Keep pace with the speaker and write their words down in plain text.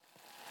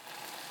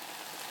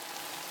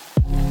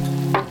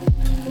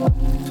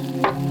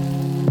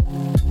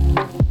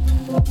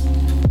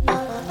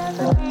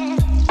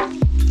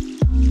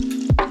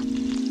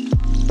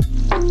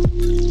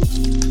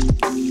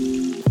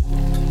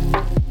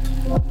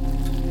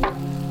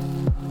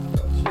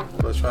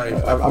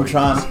I'm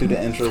trying to do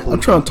the intro. I'm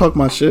trying to talk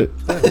my shit.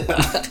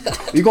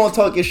 You gonna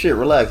talk your shit?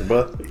 Relax,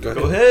 bro. Go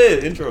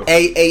ahead, intro.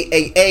 Hey,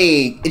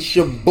 it's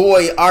your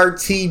boy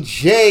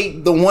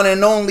RTJ, the one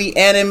and only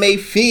anime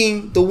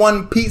fiend, the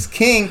One Piece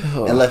king,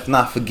 and let's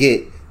not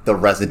forget the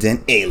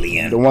resident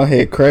alien, the one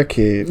head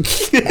crackhead.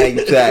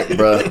 Exact,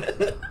 bro,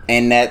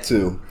 and that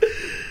too.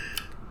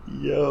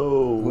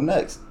 Yo, Who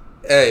next?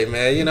 Hey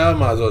man, I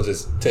might as well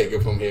just take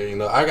it from here.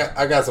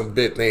 I got some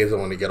big things I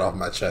want to get off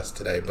my chest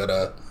today,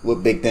 but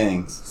What big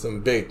things?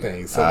 some big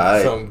things,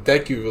 Alright. some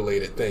Deku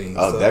related things.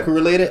 Oh, Deku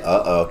related?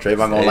 Trayvon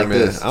gonna Hey, like man,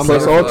 this. I'm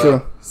Plus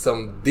Ultra.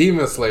 Some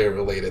Demon Slayer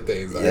related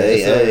things.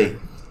 Hey.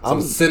 Some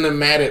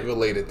cinematic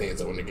related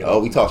things I want to get. Oh,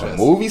 off we my talking chest.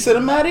 movie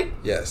cinematic?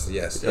 Yes.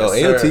 yo, sir.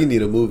 AOT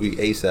need a movie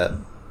ASAP.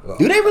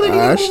 Do they really need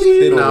a Actually, movie?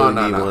 They don't No,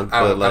 really need no. one,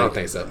 I but don't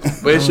think so.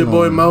 But it's your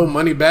boy Mo,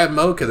 Money Bad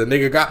Mo, because the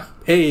nigga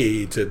got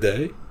paid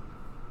today.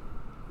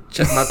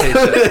 Check my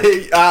paycheck.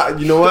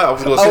 You know what? I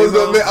was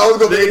gonna make a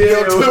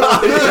joke too.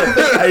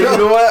 Hey, you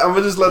know what? I'm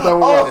gonna just let that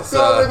one Oh, go. It's,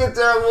 so make a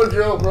terrible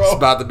joke, It's bro.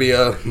 about to be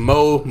a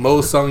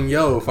Mo Sung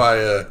Yo if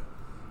I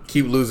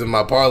keep losing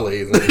my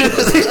parlays.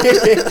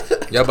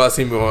 Y'all about to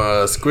see me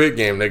on Squid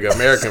Game, nigga,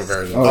 American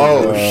version.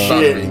 Oh,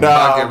 shit, About to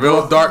nah, get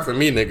real bro. dark for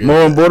me, nigga.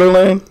 More in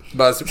Borderland.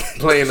 About to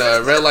playing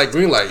red light,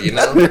 green light,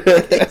 About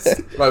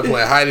to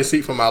playing hide and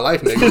seek for my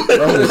life,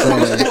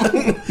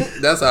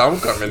 nigga. That's how I'm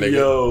coming, nigga.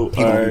 Yo,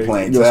 People be alright.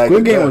 playing Yo, tag,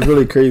 Squid Game bro. was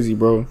really crazy,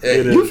 bro.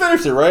 Hey, You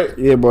finished it, right?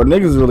 Yeah, bro.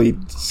 Niggas really.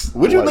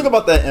 What'd you think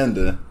about that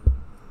ending?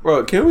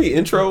 Bro, can we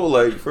intro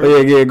like? First?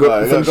 Oh, yeah. Go,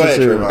 Alright, finish go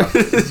ahead, your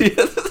shit.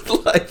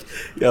 Trayvon. Like,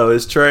 yo,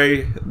 it's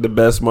Trey, the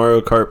best Mario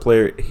Kart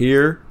player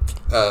here,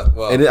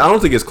 well, and I don't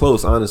think it's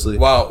close, honestly.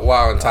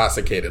 while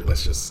intoxicated,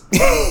 let's just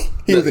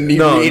He was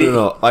inebriated.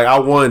 No. Like I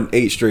won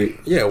 8 straight.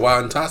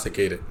 while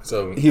intoxicated.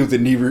 So He was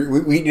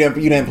inebriated.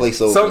 You didn't play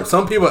sober.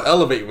 some people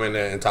elevate when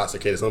they're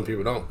intoxicated. Some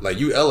people don't. Like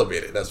you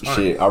elevated. That's fine.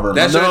 Shit, I remember.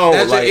 That's No,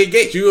 your like- 8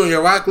 gates. You on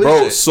your rock list.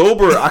 Bro, shit.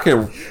 sober, I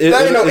can.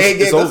 That ain't no A game.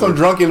 That's over. some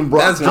drunken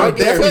Bronx. That's drunk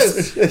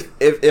Definitely-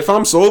 If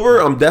I'm sober,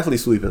 I'm definitely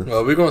sleeping.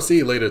 Well, we're gonna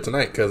see later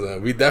tonight because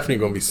we definitely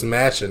gonna be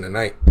smashing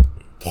tonight.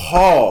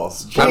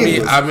 Pause.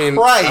 Jesus I mean,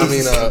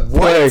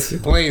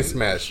 Christ. plane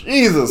smash,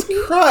 Jesus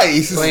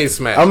Christ. plane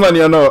smash. I'm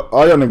letting y'all know,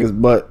 all y'all niggas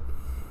butt.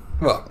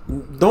 well,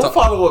 Don't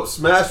follow up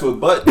smash with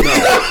butt. No,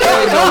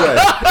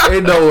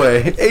 ain't no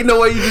way. Ain't no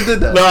way you just did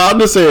that. No, I'm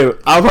just saying,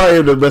 I'm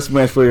probably the best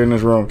Smash player in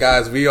this room.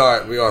 guys, we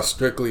are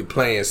strictly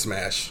playing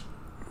smash,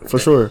 For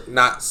sure.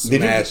 not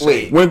Did smash. you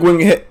wait? Wink,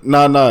 wink, hit.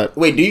 Nah.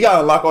 Wait, do you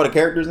gotta unlock all the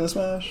characters in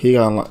Smash? He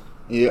got unlocked.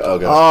 Yeah,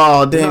 okay.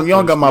 Oh, damn.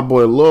 Y'all got my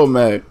boy Lil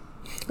Mac.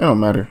 It don't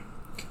matter.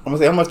 I'm gonna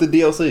say how much the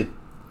DLC?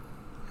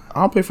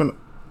 I don't pay for.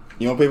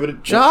 You don't pay for the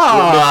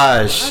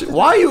Josh,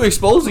 why are you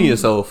exposing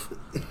yourself?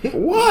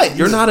 What?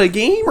 You're not a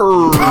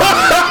gamer.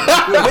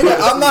 Nigga,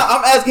 I'm not.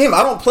 I'm asking him.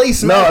 I don't play No,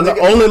 Smash. no,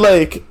 nigga. only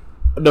like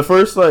the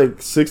first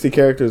like 60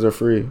 characters are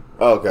free.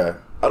 Okay.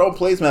 I don't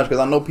play Smash because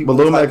I know people.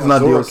 But Lil like Mac's when not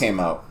Zora DLC. came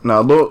out.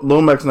 No,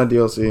 Lil Mac's not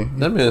DLC.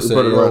 That man It's said,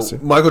 part of the yo, roster.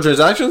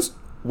 microtransactions?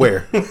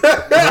 Where?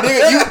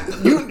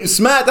 Nigga, you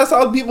Smash. That's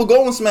how people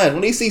go in Smash.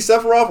 When they see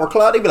Sephiroth or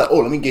Cloud, they be like, "Oh,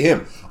 let me get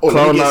him. Oh,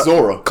 let me get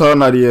Zora." Cloud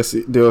not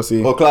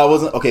DLC. Oh, Cloud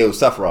wasn't. Okay, it was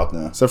Sephiroth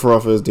then.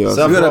 Sephiroth is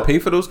DLC. You gotta pay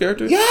for those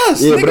characters?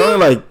 Yes. Yeah, nigga. but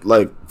only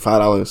like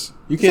 $5.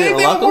 You Same can't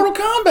thing unlock with them?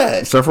 Mortal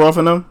Kombat. Sephiroth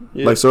in them?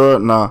 Yeah. Like Sora?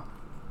 Nah.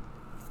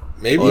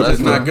 Maybe Oh, it's that's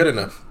just not fine. good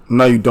enough.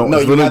 No, you don't. No,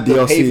 it's you literally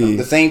have to pay for them. DLC.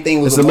 The same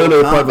thing with It's a Mortal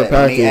literally part of the Kombat.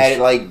 When they package. added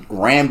like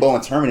Rambo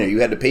and Terminator,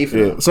 you had to pay for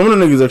Yeah. them. Some of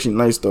the niggas actually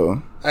nice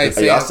though. Hey,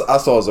 Hey, Sam, I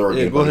saw Zora.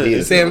 Yeah, get go ahead.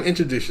 deleted. Sam,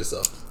 introduce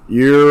yourself.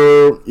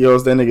 Yo,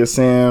 it's that nigga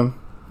Sam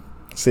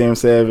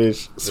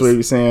Savage,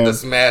 Sweet Sam, The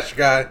smash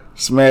guy.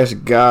 Smash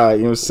God. You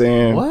know what I'm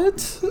saying?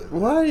 What?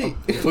 Why?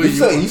 Who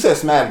You said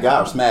Smash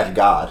God or Smash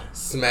God?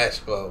 Smash,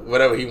 well,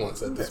 whatever he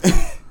wants at this point.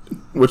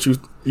 What you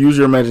use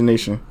your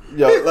imagination.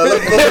 Yo,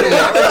 let's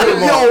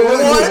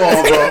move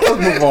on, bro. Let's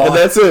move And on.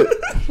 that's it.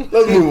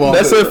 Let's move on.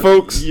 That's it,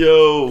 folks.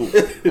 Yo.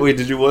 Wait,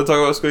 did you want to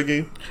talk about Squid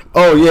Game?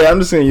 Oh yeah, I'm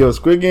just saying, yo,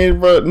 Squid Game,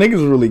 bro.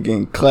 Niggas really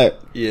getting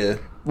clapped, Yeah.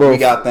 bro. We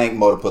gotta thank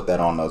Mo to put that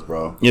on us,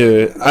 bro.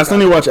 Yeah, I still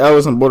need to watch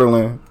Alice in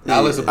Borderland.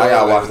 Alice in I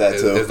gotta Borderland watch that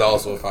is, too. is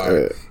also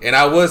fire. Yeah. And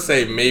I would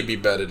say maybe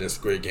better than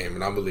Squid Game,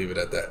 and I'm gonna leave it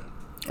at that.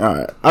 All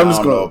right, I'm just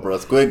I don't know, going. bro.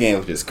 Squid Game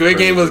was just Squid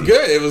Game was crazy.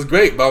 good. It was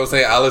great, but I would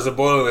say Alice in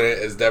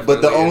Borderland is definitely.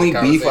 But the only in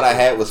beef that I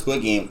conversation. had with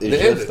Squid Game is The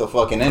just ending. the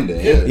fucking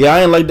ending. Yeah. Yeah,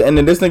 I ain't like the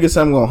ending. This nigga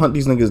said I'm gonna hunt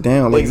these niggas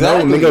down. Like,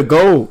 Exactly. no, nigga,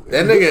 go.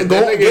 That nigga, Go-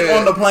 that nigga get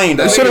on the plane,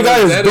 that dog. nigga Should've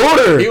got was his dedicated-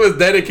 daughter. He was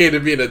dedicated to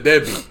being a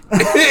deadbeat.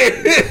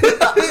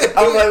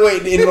 I'm like,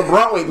 wait, and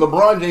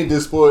LeBron James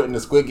did spoil it, and the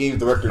Squid Games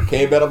director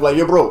came back. I'm like,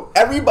 yo, bro,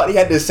 everybody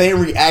had the same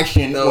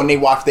reaction No. when they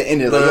watched the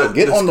ending. Like, yo,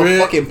 get on the Squid-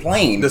 fucking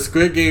plane. The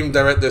Squid Game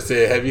director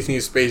said, "Have you seen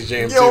Space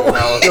Jam 2?" Yo, And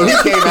I was yo, he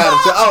like, came out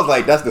and said, I was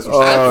like, that's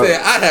disrespectful. I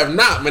said, "I have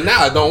not, but now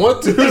I don't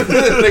want to."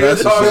 Nigga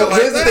That's talking So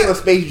like here's the thing that. with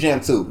Space Jam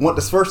 2.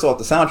 First off,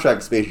 the soundtrack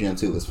of Space Jam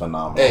 2 is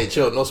phenomenal. Hey,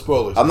 chill, no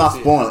spoilers. I'm not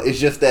spoiling. It's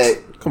just that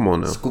Come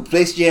on now.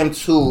 Space Jam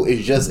 2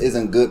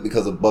 isn't good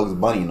because of Bugs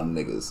Bunny and them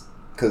niggas.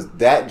 Because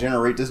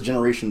this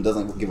generation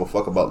doesn't give a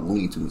fuck about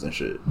Looney Tunes and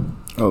shit.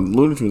 Oh,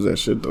 Looney Tunes that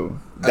shit though.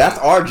 That's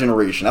our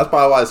generation. That's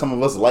probably why some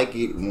of us like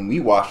it when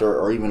we watch it,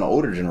 or even the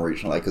older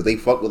generation, like, because they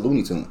fuck with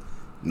Looney Tunes.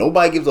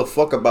 Nobody gives a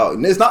fuck about.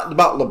 And it's not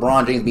about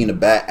LeBron James being a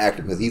bad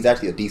actor, because he's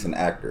actually a decent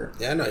actor.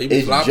 Yeah, I know. He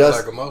be flopping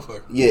like a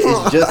motherfucker. Yeah,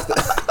 it's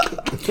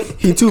just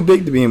He too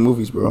big to be in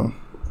movies, bro.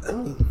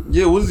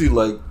 Yeah, what is he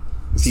like?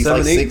 he's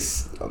 7, like 8?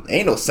 6.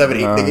 Ain't no 7,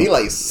 8. Nah. Nigga, he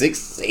like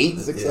 6'8",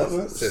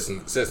 6'7". Yeah,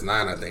 since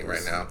 9, I think,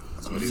 right now.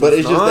 But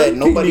it's just that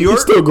nobody. New York?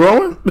 He's still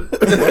growing.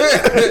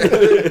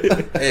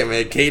 Hey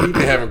man, KD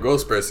been having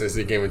growth spurts since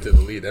he came into the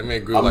league. That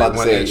man grew I'm like about to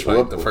 1 say, inch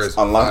like the first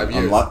 5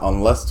 years.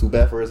 unless too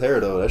bad for his hair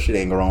though. That shit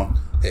ain't growing.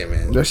 Hey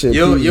man, That shit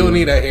you peasy. don't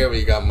need that hair when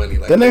you got money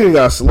like That nigga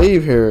got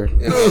slave hair.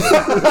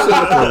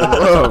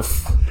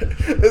 Rough.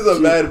 It's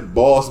a bad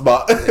ball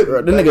spot.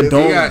 Bro, that nigga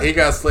don't. He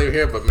got slave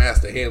hair, but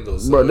master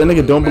handles. Bro, that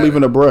nigga don't believe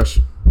in a brush.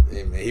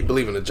 Hey man, he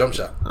believe in a jump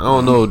shot. I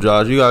don't know,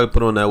 Josh. You gotta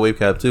put on that wave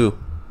cap too.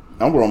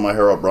 I'm growing my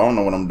hair out, bro. I don't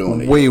know what I'm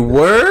doing. Wait,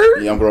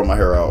 word? Yeah, I'm growing my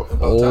hair out.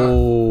 About time. You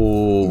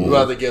Oh,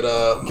 about to get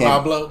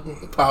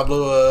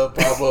Pablo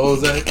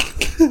Jose.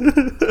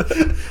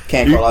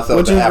 Can't call ourselves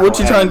What the you Afro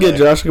trying to get, anime.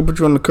 Josh? I can put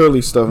you on the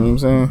curly stuff. You know what I'm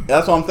saying?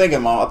 That's what I'm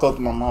thinking, Mom. I talked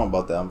to my mom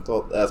about that. I'm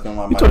asking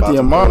my You talk to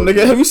your mom,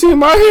 nigga. Have you seen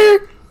my hair?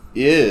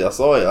 Yeah, I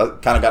saw it. I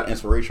kind of got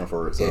inspiration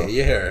for it. So.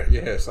 Yeah,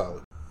 your hair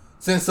solid.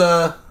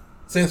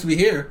 Since we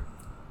here,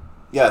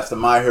 Yes, the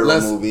My Hero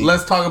movie.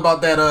 let's talk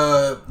about that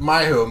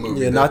My Hero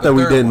movie. yeah. the- Not the that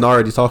we third didn't one.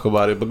 already talk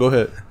about it, but go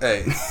ahead.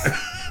 Hey,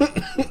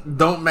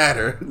 don't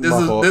matter. This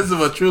My fault. is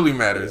what truly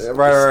matters.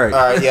 Right. All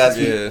right, yes.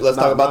 Yeah, Let's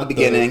talk about the not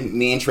beginning.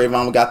 Me and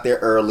Trayvon got there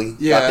early.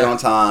 Got there on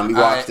time. We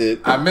watched it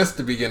I missed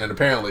the beginning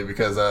apparently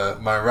because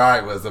my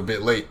ride was a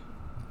bit late.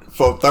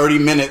 for 30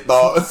 minutes,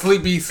 dog.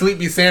 Sleepy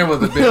Sam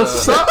was a bit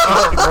Shut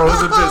up, bro.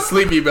 was a bit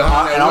sleepy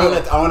behind And that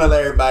wheel. I want to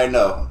let everybody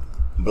know,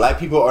 black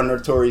people are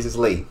notorious as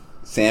late.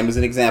 Sam is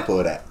an example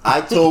of that.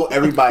 I told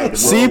everybody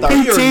the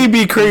movie CPT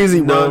be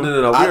crazy, bro.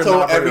 No. I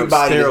told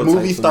everybody the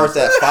movie starts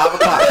at 5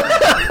 o'clock.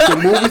 The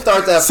movie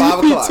starts at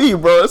 5 o'clock. CPT,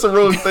 bro. That's a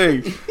real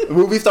thing. The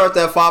movie starts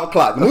at 5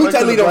 o'clock. The movie like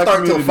technically the don't black start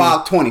until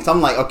community. 5:20. So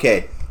I'm like,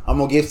 okay, I'm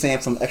gonna give Sam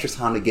some extra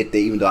time to get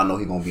there, even though I know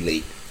he's gonna be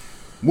late.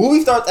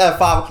 Movie starts at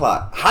 5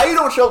 o'clock. How you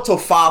don't show up till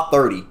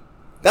 5:30?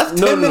 That's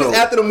 10 minutes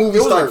after the movie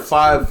It was like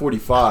starts.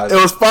 5:45. It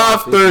was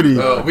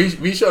 5:30.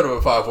 We showed him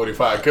at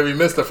 5:45 because we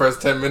missed the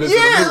first 10 minutes. Yeah,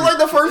 of the it's movie. like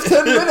the first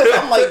 10 minutes.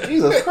 I'm like,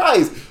 Jesus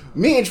Christ.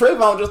 Me and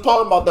Trayvon just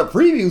talking about the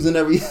previews and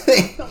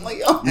everything. I'm like,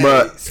 yo.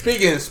 But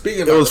Speaking it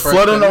about was the first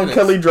flooding 10 on minutes,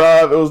 Kelly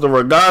Drive. It was the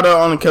regatta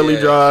on Kelly Yeah,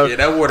 Drive. yeah,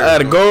 that water I had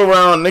to was go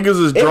around.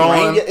 Niggas is It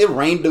drawing.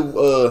 rained the day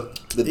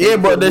Yeah,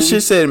 before but the that movie.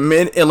 shit said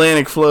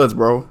mid-Atlantic floods,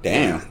 bro.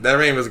 Damn. that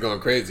rain was going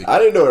crazy. I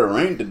didn't know it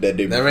rained that day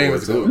before. That rain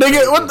was too. good.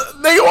 Nigga, what the,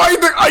 nigga, why you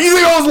think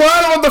I was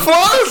lying about the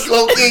floods?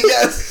 Okay,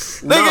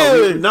 yes.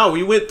 Nigga.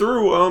 We went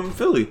through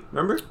Philly.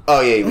 Remember?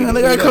 Oh, yeah. Man,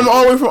 they gotta come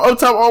all the way from up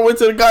top all the way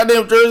to the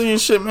goddamn Jersey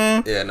and shit,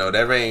 man. Yeah, no,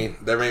 that rain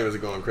was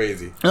going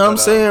crazy. You know what I'm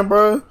saying,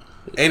 bro?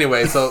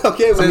 Anyway, so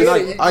Okay, well,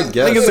 since, I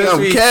guess. Niggas since I'm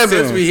we Kevin.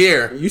 since we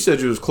here, You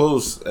said you was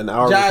close an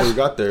hour Josh. before you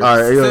got there.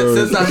 All right, yo,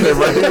 Since I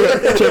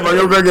Trayvon,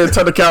 you're gonna get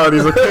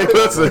technicalities, okay?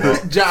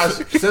 Listen. Josh,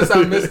 since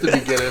I missed the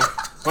beginning,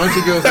 why don't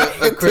you give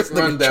us a quick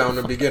rundown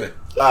of the beginning?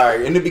 All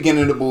right, in the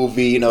beginning of the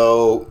movie, you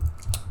know,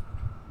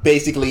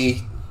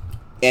 basically,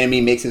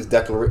 enemy makes his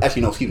declaration.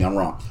 Actually, no, excuse me, I'm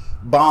wrong.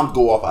 Bombs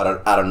go off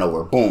out of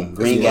nowhere. Boom,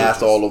 green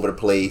gas all over the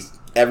place.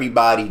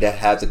 Everybody that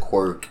has a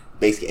quirk,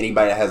 basically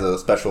anybody that has a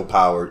special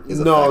power is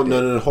No,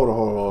 affected. hold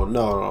on.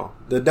 No.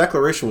 The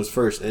declaration was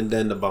first and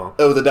then the bomb.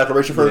 It was the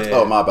declaration first? Yeah.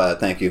 Oh, my bad.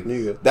 Thank you.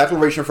 You good.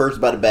 Declaration first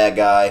by the bad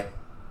guy.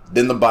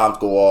 Then the bombs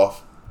go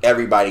off.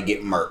 Everybody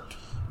get murked.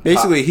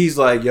 Basically, he's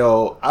like,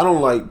 yo, I don't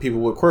like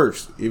people with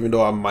quirks, even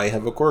though I might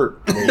have a quirk.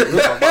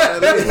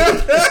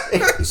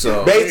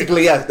 So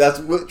Basically, yes, that's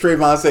what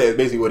Trayvon said.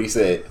 Basically what he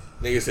said.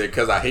 Nigga said,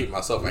 because I hate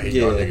myself, I hate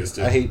y'all yeah, niggas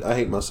too. I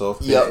hate myself.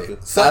 Yep.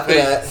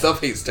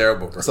 Self-hate's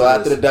terrible, bro. So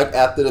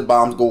after the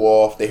bombs go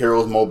off, the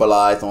heroes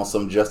mobilized on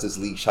some Justice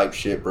League type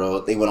shit, bro.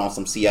 They went on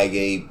some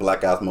CIA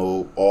Black Ops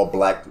mode, all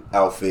black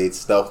outfits,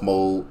 stealth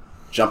mode,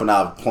 jumping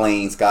out of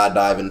planes,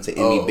 skydiving into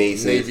enemy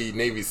bases,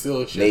 Navy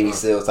SEAL shit. Navy huh?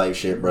 SEAL type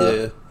shit, bro.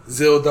 Yeah.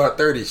 Zero Dark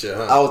 30 shit,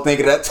 huh? I was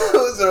thinking that too.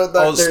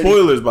 Oh,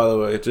 spoilers, by the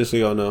way, just so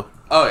y'all know.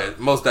 Oh yeah,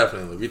 most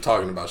definitely. We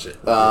talking about shit.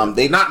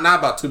 They Not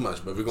about too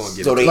much, but we're gonna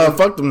get So it. they- Nah,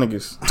 fuck them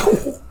niggas.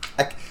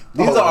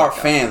 These are our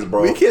fans,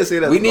 bro. We can't say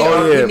that. We need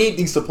yeah. we need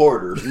these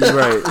supporters. You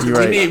right. You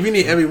right. We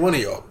need every one of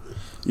y'all.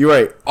 You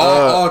right.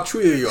 All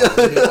three of y'all.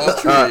 We need all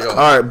three of y'all.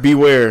 All right.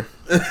 Beware.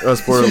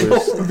 Spoilers.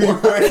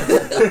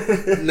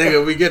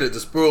 Nigga, we get it. The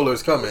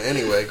spoilers coming.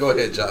 Anyway, go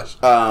ahead, Josh.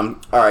 All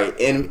right,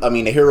 and I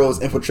mean the heroes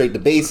infiltrate the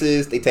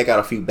bases. They take out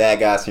a few bad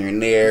guys here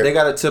and there. They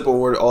got a tip on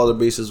where all the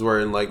bases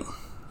were in like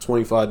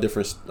 25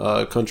 different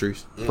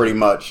countries. Pretty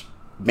much.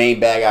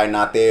 Main bad guy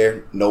not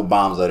there. No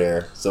bombs are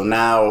there. So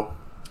now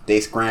they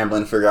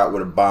scrambling to figure out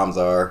where the bombs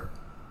are.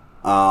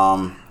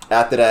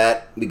 After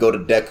that, we go to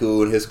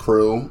Deku and his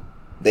crew.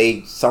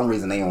 Some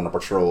reason they on a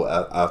patrol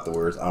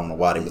afterwards. I don't know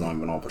why they was not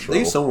even on patrol.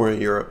 They somewhere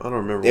in Europe. I don't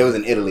remember. It was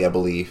in Italy, I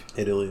believe.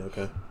 Italy.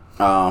 Okay.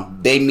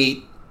 They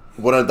meet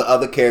one of the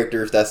other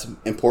characters that's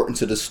important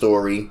to the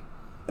story.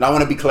 And I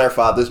want to be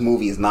clarified. This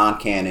movie is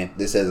non-canon.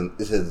 It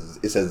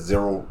says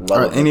zero relevance.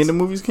 Are any of the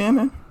movies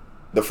canon?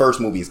 The first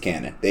movie is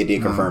canon. They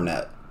did confirm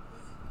that.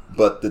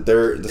 But the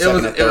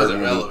second and third It was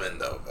movie, irrelevant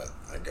though, but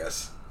I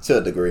guess to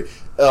a degree.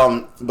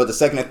 But the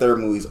second and third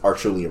movies are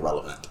truly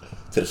irrelevant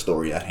to the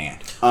story at hand.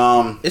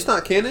 It's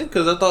not canon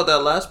because I thought that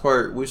last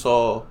part we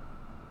saw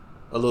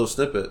a little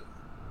snippet.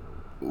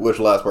 Which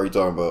last part are you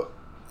talking about?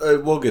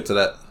 We'll get to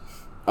that.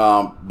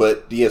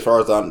 But yeah, as far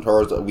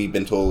as we've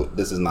been told,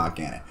 this is not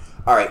canon.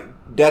 All right,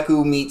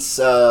 Deku meets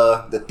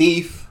the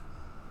thief.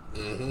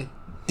 Mm-hmm.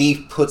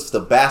 Thief puts the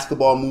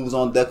basketball moves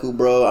on Deku,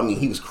 bro. I mean,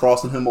 he was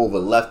crossing him over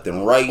left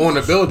and right on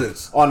the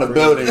buildings. On the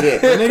building, yeah.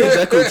 That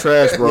nigga Deku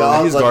trash, bro. Yo, I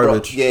was He's like, bro,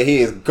 garbage. yeah, he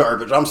is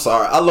garbage. I'm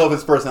sorry. I love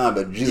his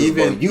personality, but Jesus,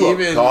 bro, you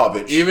are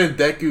garbage. Even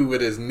Deku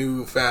with his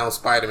newfound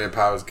Spider-Man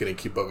powers couldn't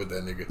keep up with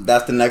that nigga.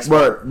 That's the next But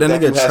part. that Deku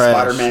nigga has trash.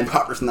 Spider-Man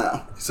powers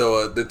now.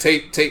 So the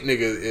tape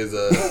nigga is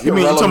You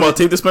mean you talking about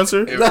Tape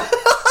Dispenser?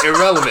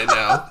 irrelevant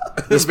now.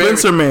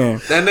 Dispenser Man.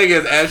 That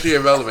nigga is actually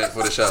irrelevant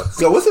for the show.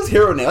 Yo, what's his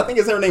hero name? I think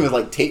his hero name is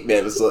like Tape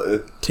Man or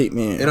something. Tape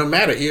Man. It don't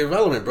matter. He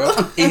irrelevant, bro.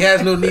 He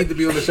has no need to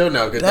be on the show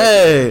now.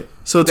 Hey,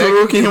 so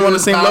Todoroki and him on the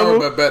same level?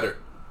 but better.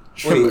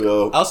 True,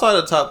 yo. Outside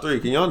of the top three,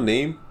 can y'all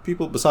name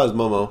people besides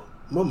Momo?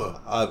 Momo.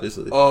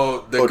 Obviously.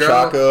 Oh, the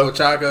Ochaka. girl.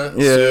 Ochaka.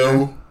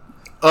 Yeah.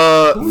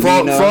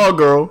 Sue. Frog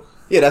Girl.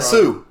 Yeah, that's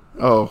Sue.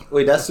 Oh.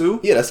 Wait, that's Sue?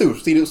 Yeah, that's Sue.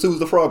 Sue's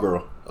the frog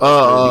girl.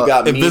 You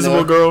got Invisible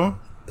Mina. Girl.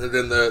 And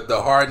then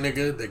the hard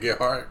nigga that get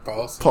hard.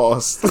 Pause.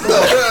 Pause.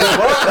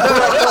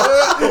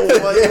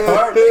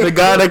 Oh The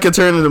guy that can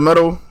turn into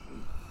metal.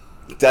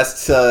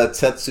 That's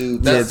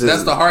Tetsu. That's Yeah,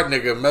 the hard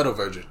nigga metal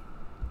version.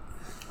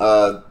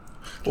 Well,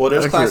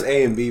 there's Okay. class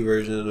A and B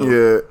version of them.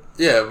 Yeah.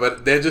 Yeah,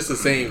 but they're just the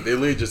same. They're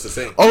literally just the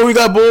same. Oh, we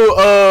got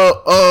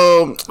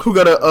Bull. Who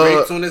got a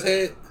Grapes on his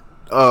head.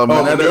 no, I'm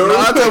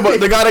talking about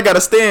the guy that got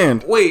a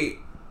stand. Wait,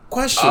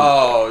 question.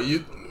 Oh,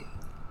 you.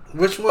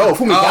 Which one? Oh,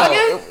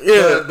 Fumikage?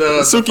 Yeah, the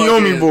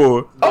Tsukiyomi fucking-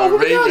 boy. Oh,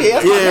 Raven. Fumikage,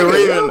 that's my Yeah, nigga,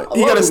 Raven. yo.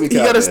 He I love got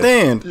a Fumikage.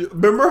 stand.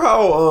 Remember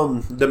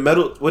how the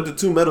metal with the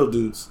two metal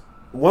dudes?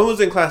 One was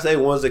in class A,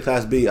 one was in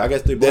class B. I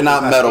guess they're both They're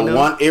not in class metal. A now?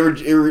 One,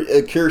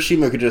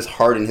 Kirishima could just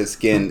harden his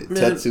skin.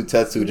 Man, Tetsu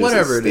just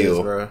Whatever it is,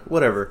 steel. bro.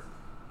 Whatever.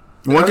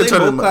 One Are can they turn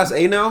both into class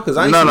A now? Because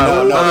I ain't No, seen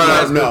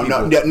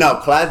no, No.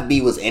 Class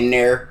B was in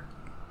there,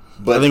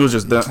 but I think it was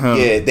just him.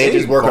 yeah, they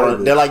just work on.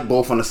 garbage. They're like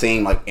both on the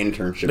same like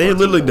internship. They or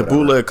literally the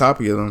something, whatever. bootleg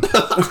copy of them.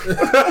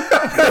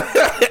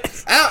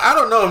 I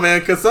don't know, man.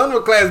 Because some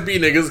of Class B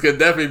niggas could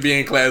definitely be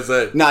in Class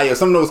A. Nah, yo,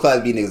 some of those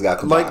Class B niggas got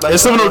combined. Like- And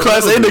some of those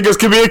Class A niggas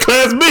could be in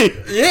Class B.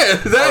 Yeah,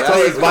 so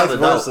exactly. it's vice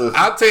versa.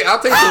 I'll take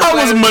some That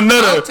was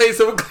Mineta. I'll take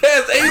some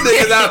Class A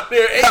niggas out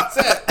there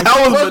ASAP. That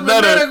was What's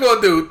Mineta. Mineta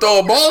gonna do? Throw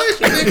a ball at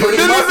you? Did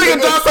this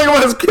nigga John talking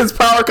about his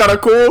power kind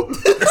of cool?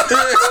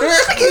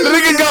 The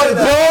nigga got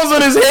balls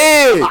on his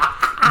head.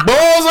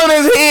 Balls on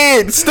his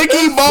head.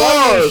 Sticky Funny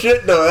balls.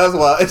 shit though. That's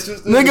why it's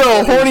just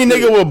Nigga, a horny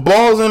nigga with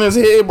balls on his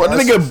head, bro. That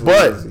That's nigga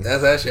butt. crazy.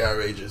 That's actually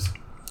outrageous.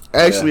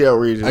 Actually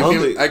outrageous.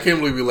 I can't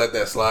believe we let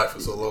that slide for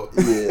so long.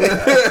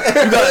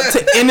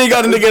 And they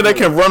got a nigga that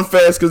can run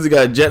fast because he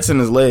got jets in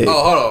his leg. Oh,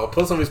 hold on.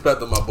 Put some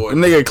respect on my boy. The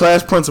nigga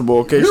class principal,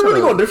 okay? You shut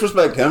really up. gonna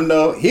disrespect him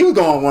though? He was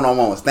going one on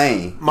one with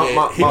Stain. My He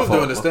was fault.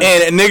 doing this thing.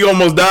 And a nigga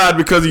almost died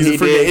because he's a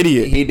freaking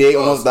idiot. He did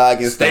almost die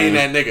against Stain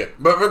Stain. that nigga.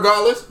 But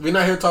regardless, we're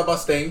not here to talk about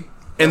Stain.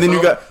 And then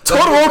you got That's all.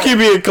 Todoroki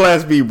being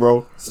class B,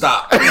 bro.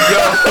 Stop.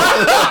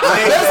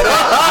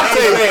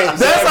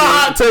 That's a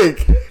hot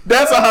take.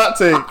 That's a hot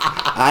take.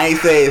 I ain't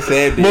saying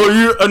Sam Mo, did.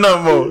 you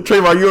no Mo.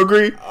 Trayvon, you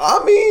agree?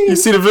 I mean, You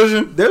see the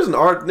vision? there's an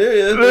art.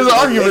 There's an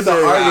argument It's an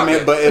there.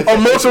 argument, but if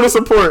Emotional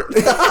support.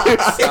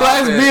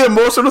 Class B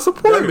emotional that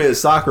support. man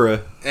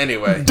Sakura.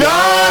 Anyway,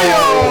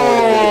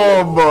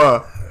 Damn,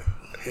 bro.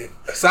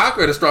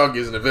 Sakura the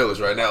strongest in the village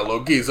right now,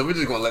 low key. So we're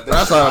just gonna let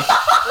that.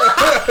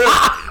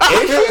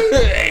 Hey,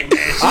 man,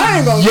 I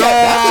ain't gonna.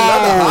 That's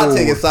another hot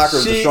take. Is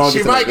Sakura's the strongest?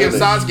 she might in give the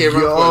village. Sasuke a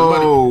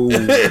run for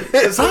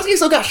his money. Sasuke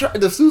still got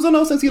the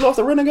Susanoo since he lost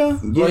the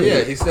Rinnegan. Well,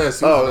 yeah, he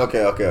says. Oh,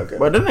 okay.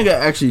 But that nigga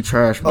actually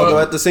trash, bro. Although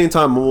at the same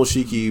time,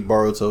 Momoshiki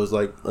Boruto is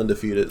like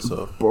undefeated.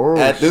 So Bro,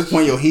 At this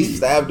point, yo, he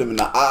stabbed him in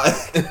the eye.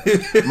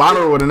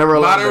 Madara would have never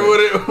allowed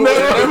Madara that.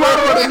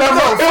 would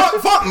No,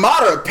 fuck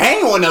Madara.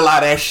 Pain wouldn't allow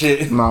that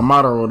shit. Nah,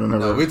 Madara would have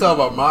never. No, we talk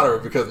about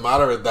Madara because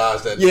Madara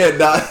dodged that. Yeah,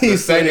 nah, he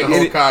said second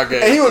it.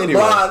 Hokage. And he was Anyway.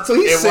 blind, so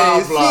he And said,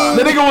 while blind.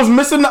 That nigga was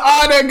missing the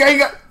eye. That guy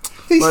got.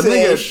 he But said,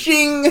 nigga-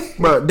 shing.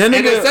 Bro, that And the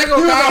nigga. second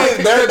He was on Hokage his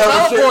could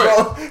Daredevil shit, bro.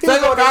 teleport. He was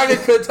Second on his-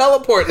 Hokage could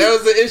teleport. That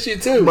was the issue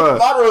too. Bro,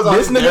 Madara was on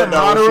this his nigga Daredevil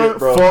Madara shit,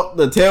 bro. fought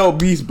the tail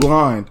beast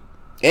blind.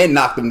 And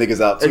knocked them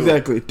niggas out, too.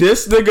 Exactly.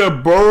 This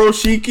nigga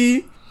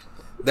Boroshiki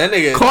That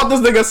nigga. caught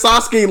this nigga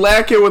Sasuke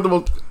lacking with the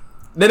most.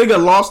 That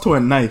nigga lost to a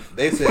knife.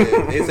 They said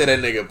that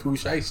nigga Pooh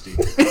Shiesty.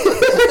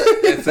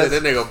 They said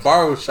that nigga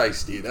Borrow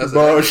Shiesty. That's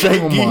Bro, that shaky.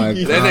 Oh my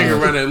nigga, God. that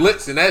nigga running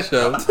licks in that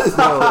show.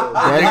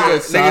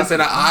 Nigga said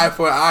an eye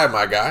for an eye,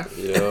 my guy.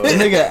 Yo. That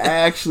nigga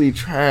actually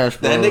trash,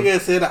 bro. That nigga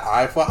said an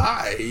eye for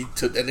eye. He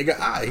took that nigga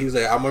eye. He was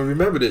like, I'm gonna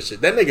remember this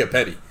shit. That nigga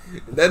petty.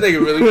 That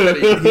nigga really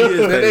petty.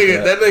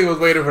 That nigga was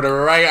waiting for the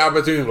right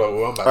opportunity. Like,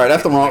 well, I'm about All right,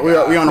 that's the wrong. We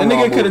on the That wrong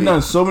nigga could have movie.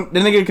 done so many.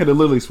 That nigga could have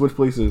literally switched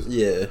places.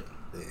 Yeah.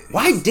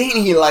 Why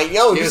didn't he like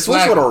yo? He Just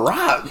was switch with a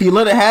slacking. rock. He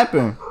let it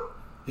happen.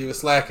 He was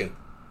slacking.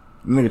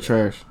 That nigga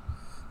trash.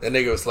 That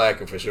nigga was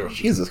slacking for sure.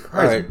 Jesus All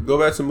Christ. right, go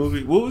back to the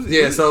movie. What was it?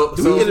 Yeah, so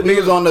We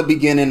was on the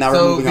beginning. Now we're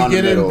So moving on to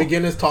the middle.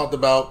 beginners talked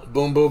about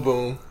boom, boom,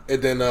 boom, and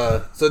then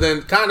so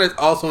then kind of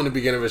also in the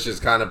beginning, which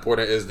is kind of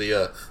important, is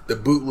the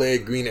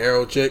bootleg Green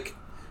Arrow chick,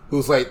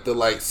 who's like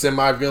the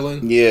semi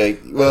villain. Yeah,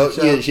 well,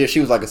 show. yeah, she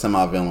was like a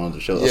semi-villain on the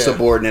show, a Yeah.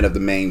 subordinate of the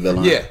main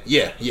villain.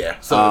 Yeah.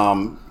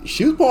 So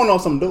She was pulling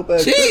off some dope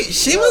ass.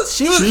 she was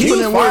She was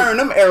firing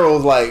them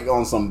arrows like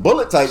on some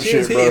bullet type she shit,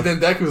 was bro. here. Then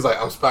Deku was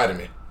like, I'm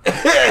Spider-Man. Yo,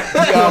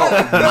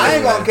 I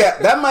ain't gonna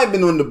cap. That might have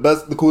been one of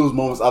the coolest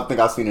moments I think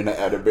I've seen in an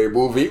anime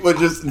movie. Was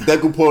just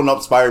Deku pulling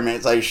up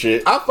Spider-Man type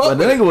shit. I fuck But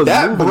with that nigga was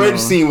That moving, bridge though.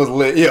 scene was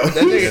lit. Yo, that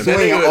nigga. That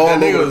swinging nigga, all that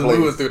nigga over was the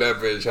moving place. through that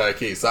bridge high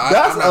key. So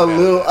That's I'm not mad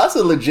at that. that's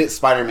a legit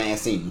Spider-Man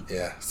scene.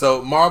 Yeah.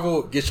 So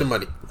Marvel, get your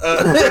money.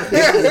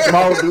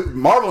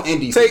 Marvel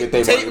Indies get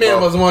their Tape money, Man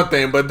bro. was one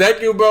thing, but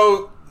Deku,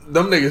 bro,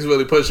 them niggas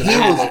really pushing.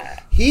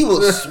 He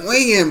was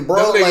swinging,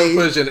 bro. Them niggas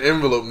Like, pushing the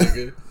envelope,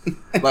 nigga.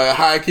 Like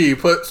high key,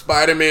 put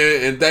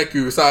Spider-Man and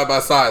Deku side by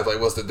side. Like,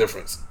 what's the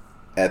difference?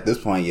 at this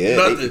point, yeah.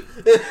 Nothing.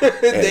 this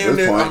Damn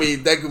near. I point.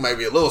 mean, Deku might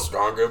be a little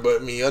stronger,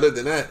 but I mean, other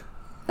than that,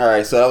 All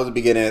right, so that was the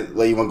beginning.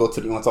 Like, you want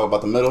to talk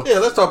about the middle? yeah.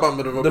 Let's talk about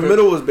middle. Real The quick.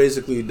 middle was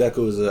basically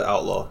Deku is an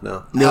outlaw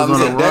now. They was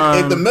on a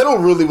run. If the middle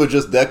really was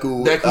just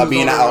Deku, Deku's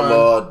being an on a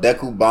outlaw,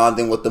 Deku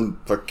bonding with them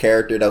for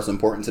character that was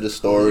important to the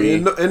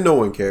story. And no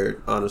one cared,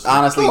 honestly.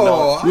 Honestly,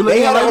 Oh, no. you They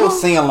ain't had a like whole him?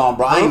 sing along,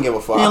 bro. I didn't give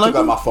a fuck. You I ain't took like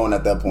out him? my phone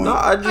at that point. No,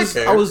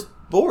 care. I was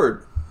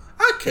bored.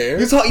 I care.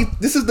 This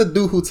is the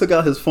dude who took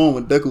out his phone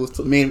when Deku was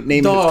naming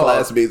his Dog.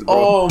 classmates, bro.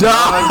 Oh Damn!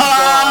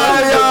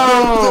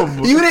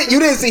 You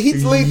didn't see he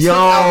literally took Yo.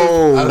 out his,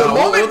 the No,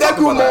 moment we'll talk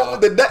Deku about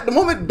that. the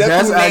moment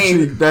That's Deku actually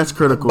named that's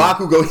critical.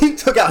 Bakugo, he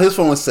took out his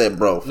phone and said,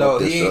 "Bro, fuck No,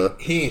 this shit."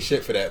 he ain't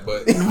shit for that.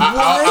 But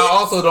I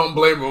also don't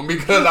blame him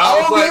because I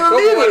was don't like, blame him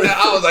come on either.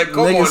 now. I was like,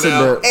 come Nigga on said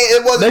now. that. And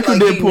it wasn't Deku like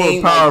did he pull a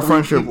named, power like, 3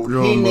 friendship people.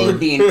 drum, He named bro.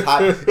 the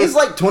entire. It's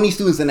like 20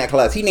 students in that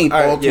class. He named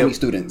all 20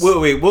 students.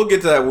 Wait, we'll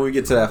get to that when we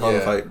get to that final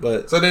Yeah. fight.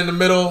 But So then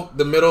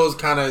the middle is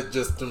kind of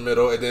just the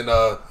middle, and then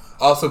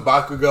also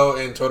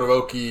Bakugo and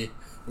Todoroki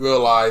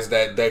realize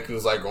that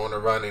Deku's like on the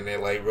run, and they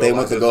like They went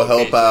realize to his go help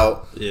location.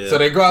 out. yeah, So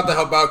they go out to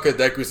help out because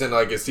Deku sent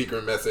like a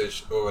secret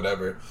message or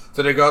whatever.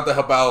 So they go out to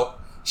help out.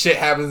 Shit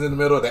happens in the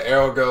middle. The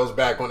arrow girl's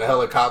back on the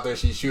helicopter.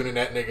 She's shooting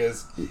at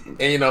niggas,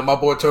 and my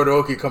boy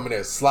Todoroki coming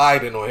there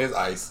sliding on his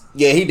ice.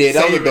 Yeah, he did.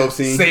 That was a Saving- dope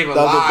scene. saving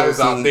That was a dope lives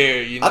out scene.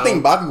 there, you know. I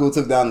think Bakugo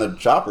took down the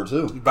chopper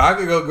too.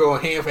 Bakugo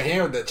going hand for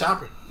hand with that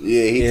chopper.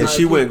 Yeah, he. and took-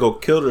 she went and go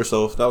killed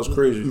herself. That was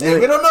crazy.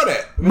 And we don't know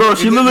that. Bro,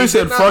 she We literally did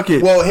said, not- "Fuck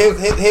it." Well,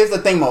 here's the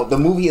thing, though. The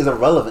movie is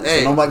irrelevant,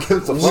 Hey, so nobody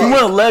gives a She fuck.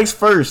 went legs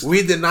first.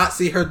 We did not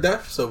see her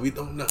death, so we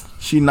don't know.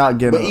 She not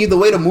getting But up. either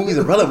way, the movie's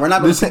irrelevant. We're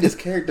not going to This see ain't- this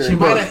character. She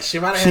Bro, might have had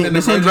an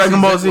This ain't emergency Dragon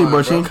Ball zip Z, line,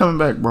 bro. She bro. ain't coming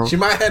back, bro. She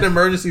might have had an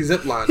emergency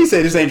zip line. He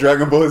said this ain't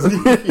Dragon Ball Z.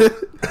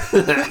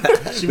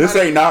 This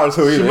ain't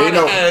Naruto either. might Ain't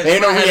no, have had-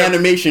 ain't no she might have-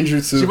 reanimation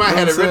jutsu. She might have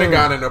had a I'm saying.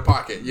 Rinnegan in her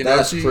pocket. You know,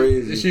 That's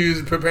crazy. She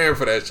was preparing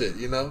for that shit.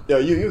 You know, Yo,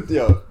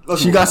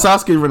 let's She move got on.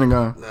 Sasuke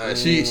Rinnegan.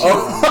 she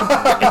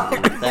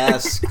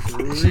That's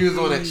she was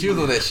on that. She was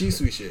on that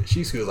Shisui shit.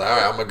 Shisui was like, all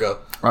right, I'm gonna go.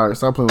 All right,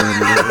 stop playing with me.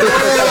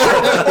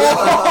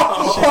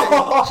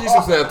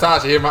 Shisui said,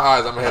 Tasha, here my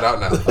eyes. I'm gonna head out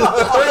now.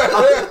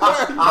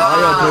 I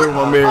gotta play with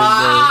my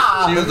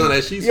man, She was on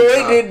that Shisui. Yo,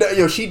 time. they did.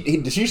 Yo,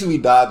 she usually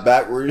died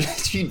backwards.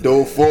 She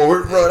dove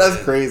forward, bro.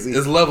 That's crazy.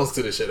 There's levels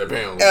to this shit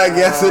apparently. I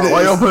guess it bro. is.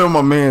 Why y'all playing with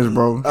my mans,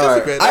 bro? All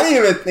right. okay. I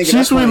didn't even think.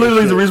 She's sweet.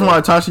 Literally the reason why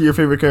Tashi your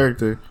favorite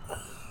character.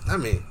 I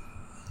mean,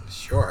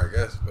 sure, I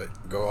guess, but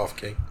go off,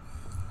 King.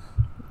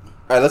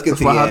 All right, let's get That's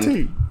to my the hot end.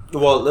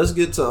 take. well. Let's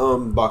get to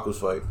Baku's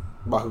fight.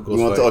 Bakugo's You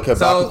want fight. to okay?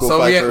 So, Bakugo so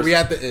fight we first.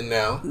 at the end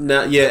now.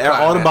 Now, yeah,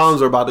 all the Climax.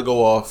 bombs are about to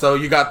go off. So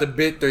you got the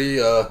big three,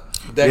 Deku,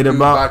 the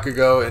bomb-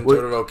 Bakugo, and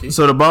Todoroki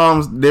So the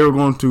bombs they were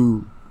going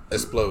to,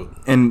 explode.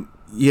 and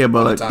yeah,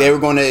 but like time. They were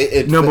going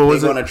to. No, but they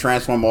was were it- going to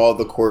transform all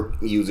the court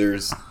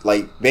users.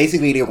 Like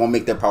basically, they were going to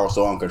make their power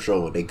so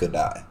uncontrollable they could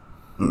die.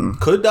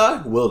 Could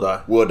die, will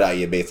die. Will die,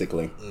 yeah,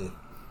 basically.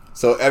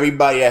 So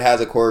everybody that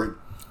has a court,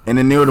 and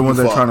then they were the ones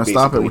that Fuck, trying to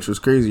stop it, basically. which was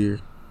crazier.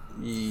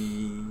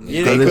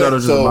 Yeah, They thought it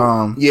was just a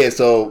bomb. Yeah,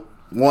 so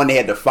one they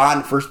had to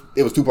find first.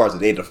 It was two parts.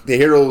 The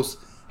heroes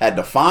had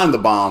to find the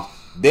bombs.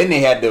 Then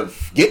they had to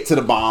get to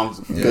the bombs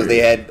because they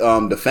had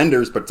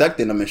defenders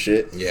protecting them and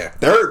shit. Yeah.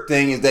 Third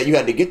thing is that you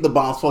had to get the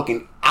bombs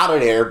fucking out of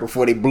there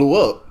before they blew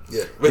up.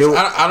 Yeah, which It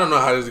wa- I don't know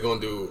how this is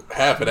gonna do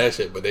half of that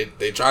shit, but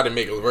they tried to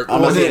make it work. I'm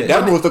gonna say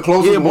that was the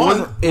closest Yeah, but one.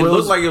 wasn't- It Well,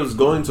 looked like it was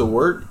going to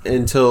work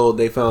until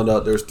they found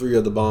out there's 3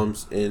 of the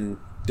bombs in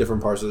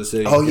different parts of the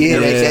city. Oh yeah,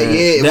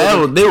 they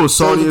said They was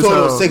salty as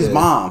total hell. of 6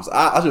 bombs.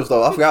 I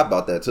forgot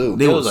about that too.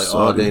 They It was was like,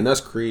 salty. oh dang,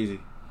 that's crazy.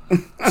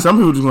 Some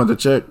people just want to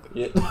check.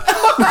 Yeah.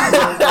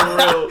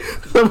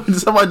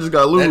 Somebody just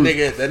got loose.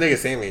 That nigga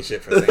Sam ain't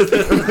shit for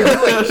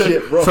Thanksgiving.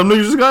 Shit, bro. Some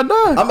niggas just got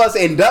died. I'm about to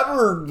say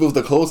Endeavor was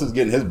the closest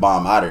getting his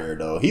bomb out of there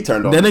though. He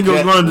turned off. That nigga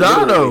was going to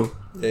die though.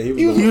 Yeah,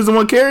 He was the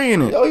one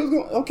carrying it. Yo, he was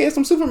going, okay,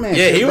 some Superman.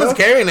 Yeah, shit, he bro. was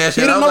carrying that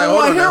He shit. the I was like,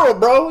 number hold one on. hero,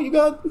 bro. You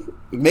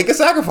got make a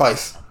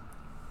sacrifice.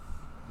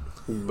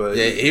 But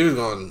Yeah, he was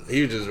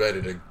just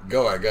ready to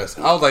go, I guess.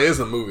 I was like, it's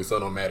a movie, so it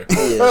don't matter.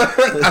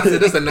 I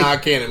said, this a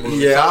non-canon movie.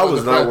 yeah, So I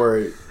was not impressed.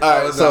 worried. All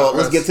right, was so not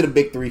let's get impressed. to the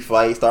big 3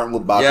 fight, starting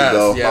with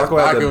Bakugo. Yes,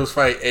 Bakugo had the- Bakugo's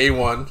fight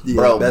A1. Yeah,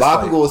 Bro, best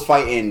Bakugo fight. was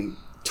fighting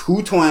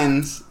 2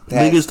 twins.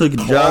 that Niggas took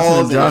had Johnson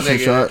and claws Johnson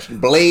nigga.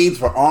 shot. blades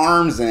for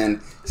arms and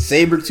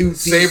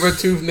saber-tooth teeth.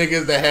 Saber-tooth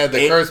niggas that had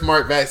the curse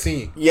mark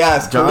vaccine.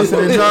 Yes, Johnson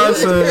and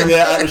Johnson.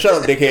 Yeah, shut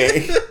up,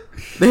 dickhead.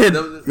 They had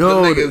Them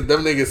yo.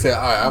 niggas said,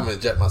 all right, I'm going to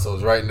inject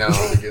myself right now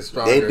to get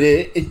stronger.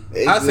 They did.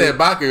 They I did. said,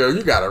 Bakugo,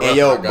 you got to And run.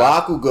 yo, my guy.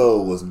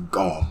 Bakugo was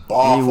going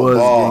ball He for was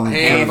ball, getting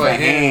hand for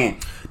hand.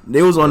 hand.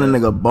 They was on a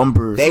nigga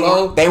bumpers. They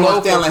Flow- weren't. They flow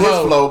weren't for stealing his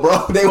flow. flow,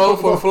 bro. They Flow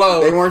weren't for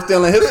flow. They weren't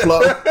stealing his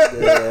flow.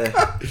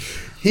 Yeah.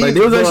 He Like, they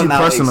was actually throwing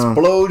out pressing him.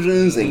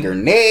 explosions and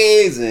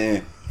grenades,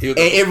 and He was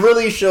it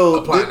really showed.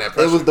 applying that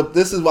It was pressure.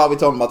 this is why we're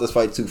talking about this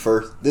fight too.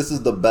 First, this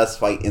is the best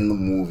fight in the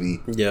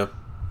movie. Yeah.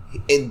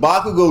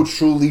 Bakugo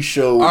truly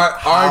showed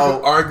how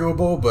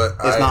Arguable, but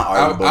It's not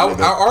arguable,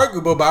 nigga.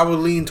 arguable, but I would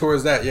lean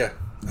towards that. Yeah,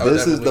 I would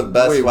this is the definitely-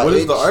 best Wait, fight. what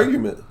is the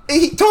argument?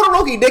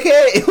 Todoroki,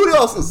 dickhead. Who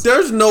else is?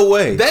 There's no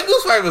way. That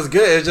Goose fight was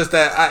good. It's just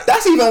that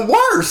That's even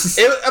worse.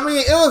 it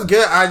was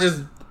good.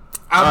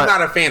 I'm Alright.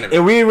 not a fan of it.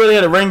 If we really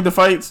had to rank the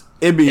fights,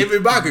 it'd be It'd be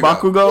Bakugo.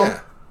 Bakugo, Yeah.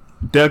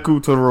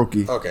 Deku,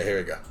 Todoroki. Okay, here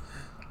we go.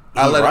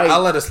 He's right.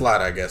 I'll let it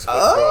slide, I guess.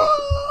 But,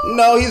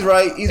 No, he's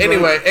right. He's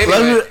anyway, right.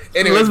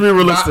 Let's be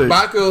realistic.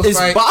 Bakugo's It's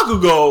fight.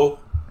 Bakugo.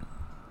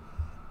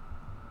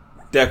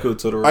 Deku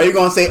to the right. Are you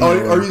gonna say?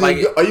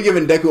 Like- Are you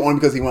giving Deku only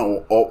because he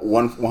went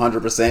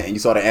 100% and you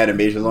saw the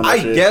animations on that I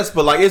shit? guess,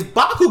 but like it's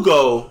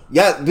Bakugo.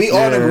 Yeah, we all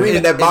Yeah. agree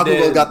that Bakugo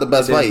then- got the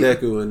best and fight. then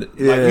Deku and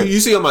Yeah. like you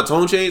see on my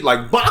tone change,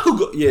 like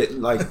Bakugo. Yeah,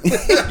 like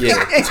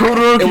yeah,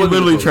 Todoroki It wasn't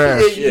literally close.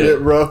 trash. Yeah,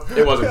 bro.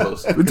 it wasn't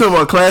close. We talking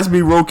about Class B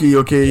Roki,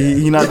 okay?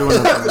 He not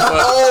doing nothing.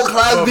 Oh,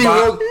 Class B,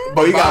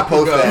 bro, you gotta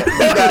post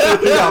that.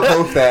 You gotta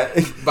post that.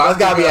 That's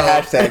gotta be a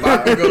hashtag.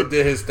 Bakugo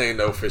did his thing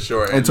though for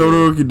sure. And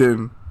Todoroki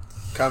didn't.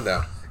 Calm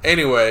down.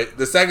 Anyway,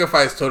 the second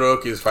fight's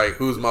Todoroki's fight.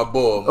 Who's my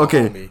bull? My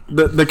Okay, homie.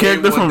 the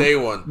character Day one, from day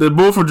one. the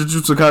bull from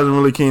Jujutsu Kaisen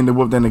really came to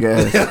whoop that nigga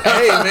ass.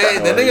 Hey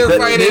man, the nigga They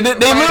fighting.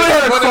 literally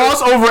had a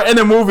crossover in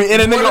the movie,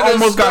 and the One nigga of the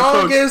almost got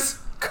cooked. strongest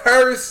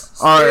curse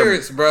All right.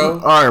 spirits,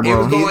 bro. All right, He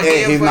was bro. going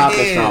He's hand for not the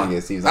hand.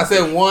 strongest. He's I not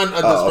said the- one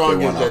of the Oh, okay,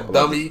 strongest. one That of-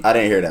 dummy. I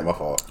didn't hear that. My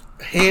fault.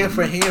 Hand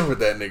for hand with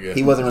that nigga.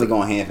 He wasn't really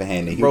going hand for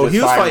hand. Bro, he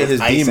was fighting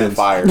his ice and demons.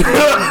 fire.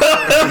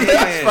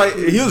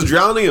 He was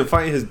drowning and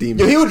fighting his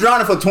demons. Yo, he was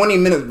drowning for 20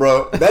 minutes,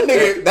 bro. That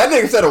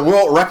nigga set a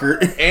world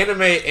record.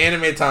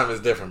 Anime time is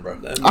different, bro.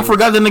 I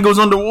forgot the nigga was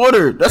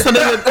underwater. That's how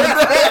nigga.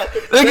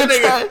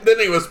 That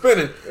nigga was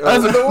spinning.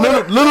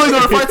 Literally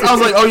gonna fight. I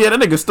was like, oh yeah, that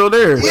nigga's still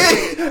there.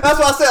 Yeah, that's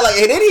what I said. Like,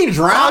 hey, didn't he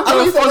drown? I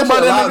don't give a fuck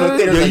about that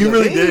nigga. Yeah, you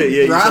really did.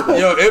 Yeah, you drown.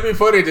 Yo, it'd be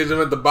funny if they just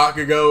went to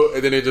Bakugo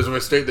and then they just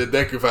went straight to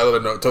Deku fight.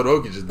 Like, no,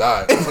 Todoroki just died.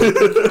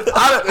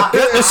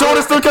 The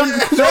shoulder still comes.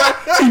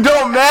 He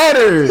don't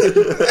matter.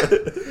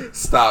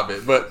 Stop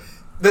it. But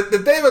the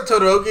thing about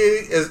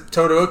Todoroki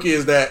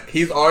is that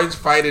he's always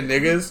fighting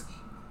niggas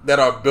that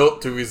are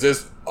built to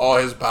resist all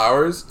his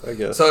powers. I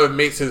guess. So it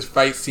makes his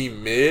fight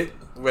seem mid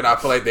when I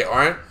feel like they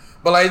aren't.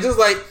 But like just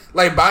like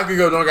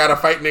Bakugo don't gotta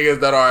fight niggas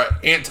that are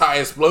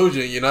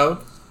anti-explosion, you know?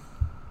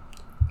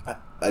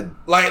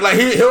 Like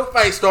he'll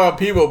fight strong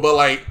people, but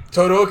like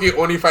Todoroki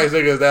only fights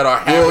niggas that are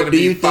happen to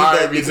be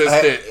fire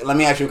resistant. Let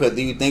me ask you, because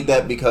do you think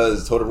that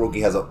because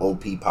Todoroki has an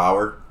OP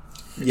power?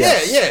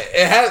 Yes.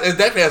 Yeah, it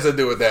definitely has to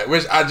do with that,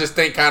 which I just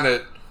think kind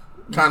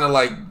of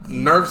like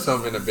nerfs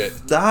him in a bit.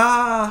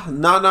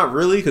 Not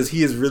really, because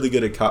he is really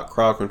good at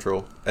crowd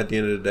control at the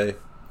end of the day.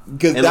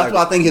 Because And that's like-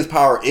 what I think his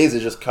power is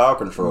just crowd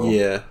control.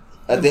 Yeah.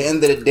 At the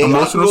end of the day,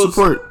 Emotional Bakugo's-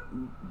 support.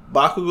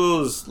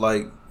 Bakugo's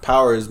like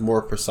power is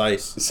more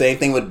precise. same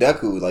thing with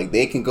Deku. Like,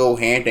 they can go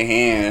hand to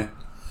hand,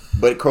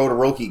 but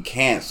Todoroki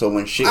can't. So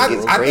when shit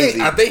gets crazy,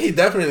 I think he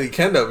definitely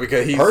can though,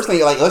 because he's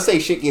personally, like, let's say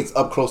shit gets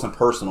up close and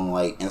personal,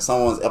 like, and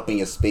someone's up in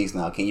your space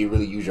now. Can you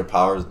really use your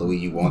powers the way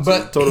you want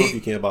But- to?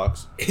 Todoroki can't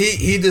box.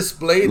 he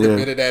displayed a Yeah.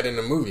 bit of that in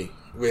the movie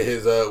with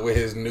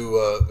his new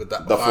with The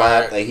fire,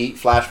 flash, the heat,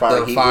 flash fire,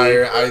 the heat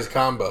fire wave. ice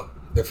combo.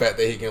 The fact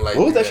that he can like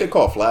What was do that shit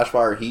called? Flash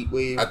fire, heat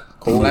wave.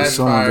 Flash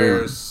song, fire.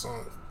 dude.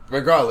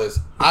 Regardless,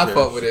 I Yeah.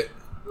 fuck with it,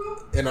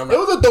 and I'm It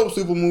was a dope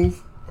super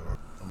move.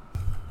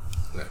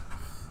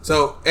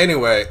 So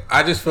anyway,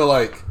 I just feel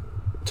like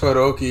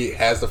Todoroki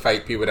has to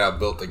fight people that are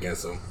built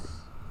against him.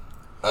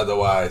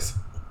 Otherwise,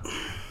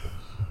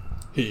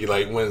 he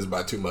like wins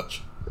by too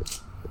much.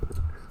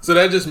 So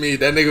that just means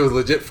that nigga was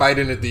legit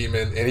fighting a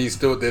demon, and he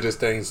still did his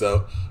thing.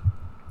 So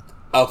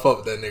I'll fuck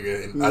with that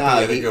nigga. And I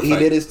Nah, think he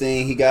did his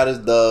thing. He got his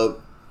dub.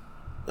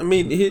 I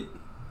mean,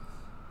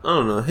 I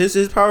don't know. His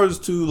power is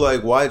too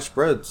like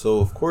widespread, so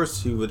of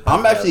course he would.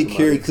 I'm actually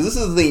curious because this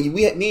is the thing.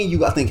 Me and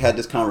you, I think, had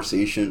this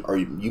conversation, or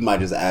you might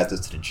just add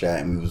this to the chat,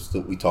 and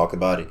we talked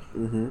about it.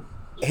 Mm-hmm.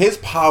 His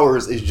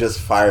powers is just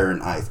fire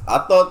and ice. I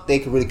thought they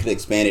could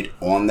expand it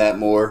on that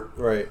more.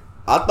 Right.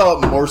 I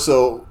thought more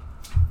so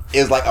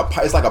it's like a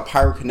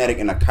pyrokinetic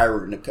and a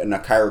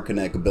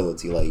chirokinetic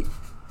ability. Like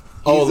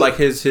like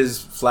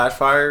his flash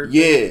fire.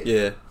 Yeah.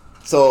 Yeah.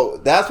 So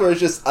that's where it's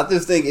just. I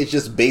just think it's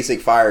just basic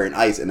fire and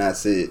ice, and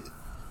that's it.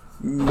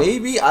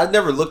 Maybe I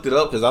never looked it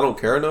up because I don't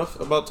care enough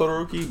about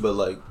Todoroki, but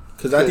like,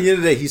 because at the end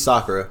of the day, he's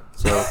Sakura.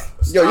 So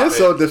Yo, you're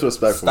so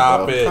disrespectful.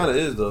 Stop bro. it. kind of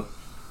is though.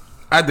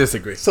 I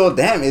disagree. So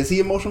damn, is he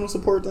emotional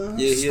support then?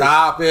 Yeah.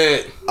 Stop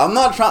it. I'm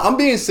not trying. I'm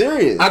being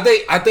serious. I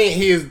think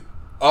he is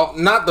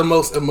not the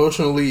most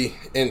emotionally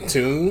in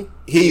tune.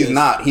 He's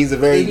not. He's a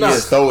very He's not.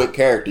 stoic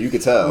character. You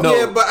could tell. No.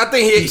 Yeah, but I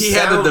think he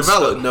had to sounds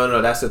develop.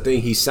 No, that's the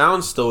thing. He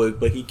sounds stoic,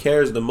 but he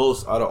cares the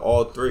most out of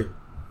all three.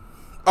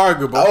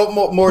 Arguable.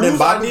 Oh, more than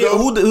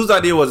Bakugo. Whose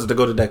idea was it to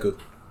go to Deku?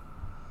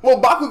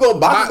 Well, Bakugo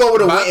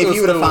would have went if he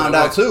would have still found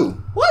out too.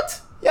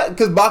 What? Yeah,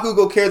 because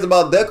Bakugo cares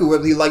about Deku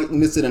whether he likes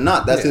it or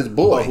not. That's his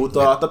boy. Who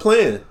thought out the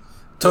plan?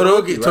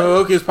 Todoroki, right?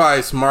 Todoroki is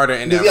probably smarter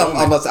in that Yeah,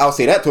 moment. I'll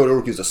say that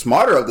Todoroki's the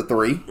smarter of the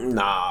three.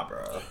 Nah, bro.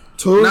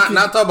 Todoroki,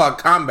 Not talk about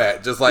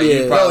combat, just like Yeah.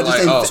 you probably No,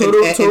 just like, in-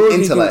 Todoroki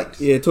intellect.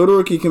 Can,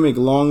 Todoroki can make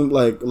long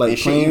like And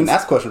shit, even plans.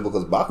 that's questionable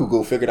because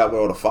Bakugo figured out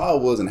where all the file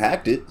was and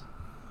hacked it.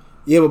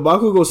 Yeah, but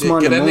Bakugo's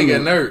smart get in that the nigga a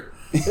moment.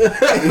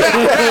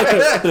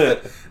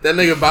 nerd. That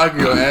nigga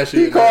Bakugo ask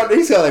you.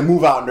 He said like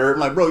move out nerd. I'm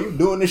like, bro, you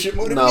doing this shit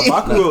more than No, me.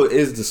 Bakugo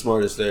is the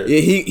smartest there. Yeah,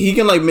 he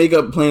can like make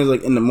up plans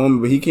like in the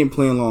moment, but he can't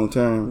plan long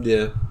term.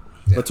 Yeah.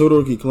 But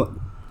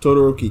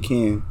Todoroki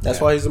can. That's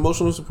why he's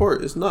emotional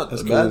support. It's not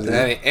That's a bad crazy.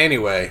 thing.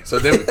 Anyway, so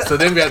then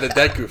we had the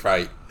Deku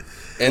fight.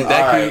 And Deku,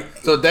 Alright.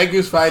 so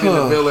Deku's fighting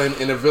the villain,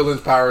 and the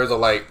villain's powers are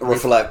like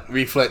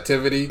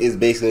reflectivity. Is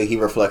basically he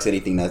reflects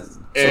anything that's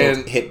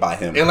hit by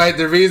him. And like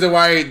the reason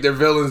why the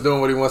villain's doing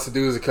what he wants to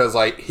do is because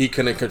like he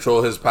couldn't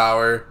control his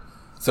power,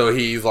 so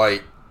he's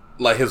like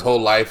his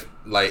whole life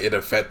like it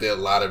affected a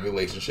lot of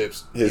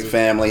relationships. His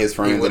family, his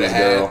friends, and his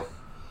girl.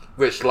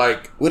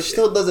 Which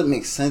still doesn't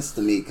make sense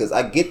to me because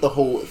I get the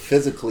whole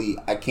physically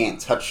I can't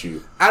touch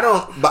you,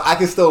 but but I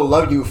can still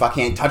love you if I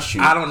can't touch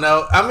you. I don't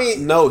know. I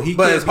mean, No,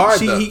 but it's hard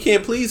though. He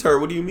can't please her.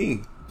 What do you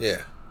mean?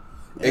 Yeah,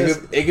 Yes.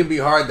 it can be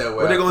hard that way.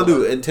 What are they gonna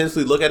do?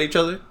 Intensely look at each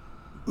other?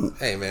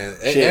 Hey man,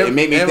 Shit, it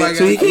made me think.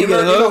 So he can't you get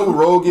a know hug? who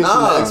Rogue is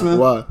from Nah. the X-Men?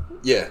 Why?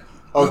 Yeah,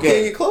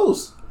 Okay, get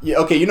close. yeah,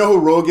 okay. You know who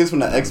Rogue is from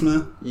the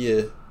X-Men?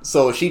 Yeah.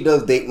 So she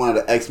does date one of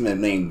the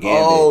X-Men named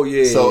Gambit. Oh,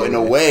 yeah, So yeah, in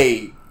a yeah.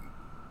 way,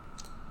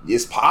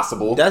 it's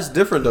possible. That's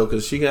different though,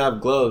 because she can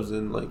have gloves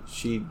and like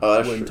she Oh,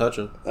 that's wouldn't true. touch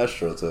him. That's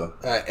true too.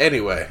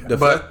 anyway, The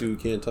but fuck dude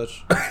can't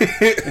touch. but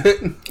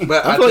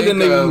I feel like that think,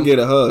 nigga can get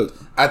a hug.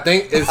 I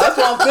think it's That's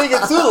what I'm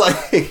thinking too.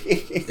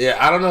 Like, yeah.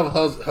 I don't know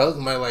if hugs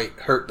might like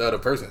hurt the other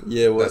person.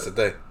 Yeah, well- that's the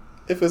thing.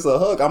 if it's a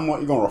hug,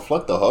 you gonna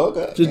reflect the hug.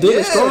 Just did Yeah.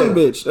 a strong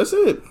bitch. That's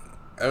it.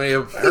 I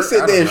mean, if He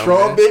said they're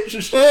strong,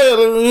 bitch.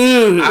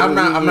 I'm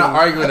not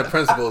arguing the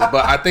principles,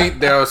 but I think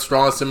there are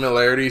strong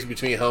similarities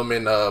between him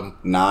and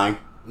 9.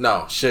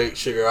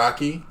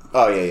 Shigaraki.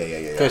 Oh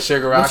yeah. Because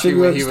That Shigaraki, shit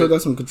when he still was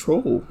got some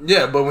control.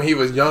 but when he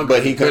was younger,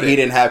 But he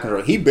didn't have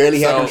control. He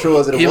barely had So, control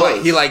as it he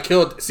was. Like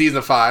killed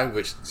season 5,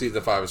 which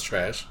season 5 is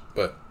trash,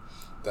 but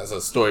that's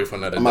a story for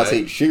another I'm about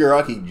to day. say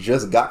Shigaraki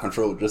just got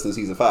control just in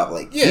season 5.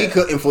 Like Yeah. he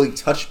couldn't fully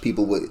touch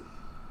people with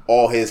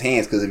all his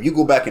hands because if you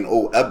go back in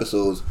old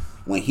episodes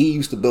when he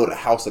used to build a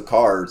house of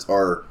cards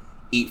or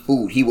eat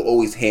food, he would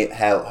always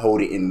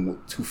hold it in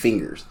 2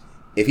 fingers.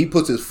 If he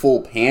puts his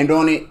full hand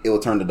on it, it will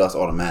turn to dust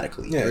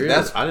automatically. Yeah, Really?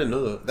 that's I didn't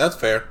know that. That's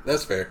fair.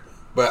 That's fair.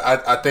 But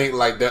I think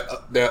like their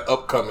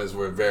upcomings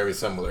were very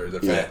similar. The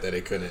fact that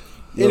they couldn't.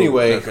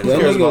 Anyway, Yo, who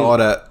cares about all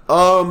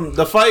that?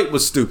 The fight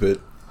was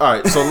stupid. All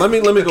right, so let me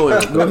go in. Go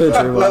ahead,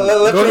 Trayvon.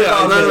 Let's Go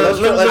Trayvon ahead. finish. Let's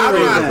I'm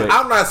Trayvon not, finish.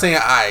 I'm not saying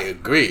I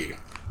agree.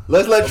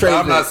 Let's let Trey.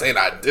 But I'm not finish. saying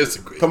I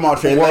disagree. Come on,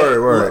 Trey.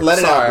 Word. Let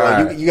it Sorry, out, bro.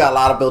 alright. You got a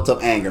lot of built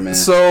up anger, man.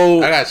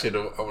 So I got shit. I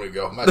want to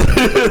go. My turn.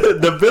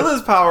 the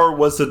villain's power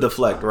was to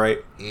deflect, right?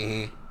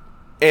 Mm-hmm.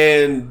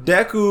 And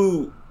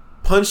Deku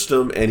punched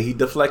him, and he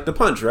deflected the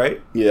punch,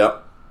 right? yeah.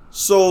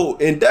 So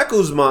in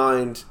Deku's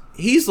mind,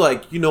 he's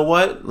like, you know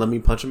what? Let me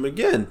punch him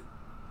again.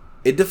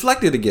 It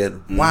deflected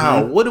again.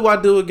 Wow, what do I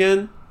do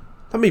again?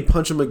 Let me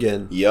punch him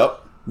again. Yep.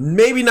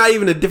 Maybe not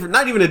even a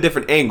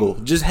different angle,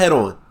 just head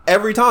on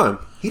every time.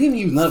 He didn't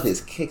use none of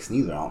his kicks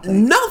neither. I don't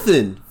think.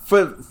 Nothing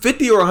for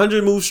 50 or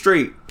 100 moves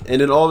straight,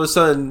 and then all of a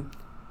sudden,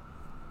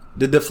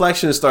 the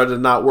deflection started to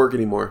not work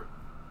anymore.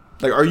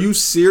 Like, are you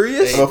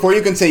serious? Before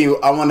you continue,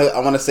 I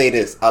wanna say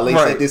this. Ali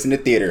Right. said this in the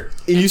theater.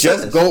 And you said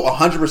just this. go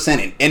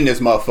 100% and end this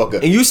motherfucker.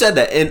 And you said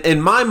that, and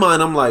in my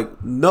mind, I'm like,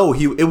 no,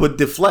 it would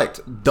deflect.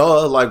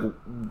 Duh, like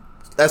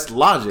that's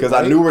logic. Because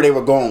right? I knew where they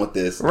were going with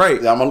this. Right.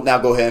 I'm gonna now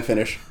go ahead and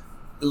finish.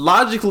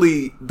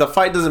 Logically, the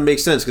fight doesn't make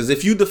sense because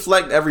if you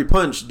deflect every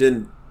punch,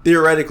 then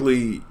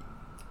theoretically,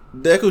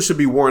 Deku should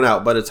be worn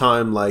out by the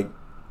time like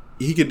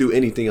he could do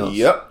anything else.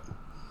 Yep.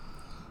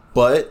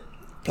 But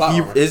Plot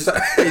he armor. is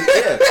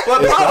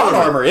plot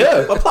armor.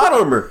 Yeah. But plot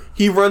armor.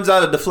 He runs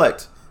out of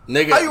deflect.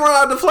 Nigga, How you run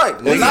out of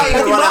deflect? It's not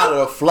even run out of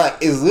the fleck.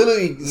 It's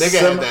literally nigga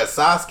had that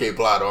Sasuke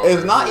plot armor.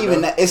 It's not you even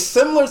know? that. It's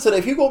similar to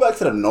if you go back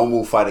to the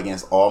normal fight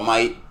against All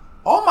Might.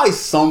 All Might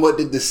somewhat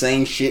did the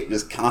same shit,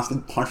 just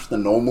constantly punched the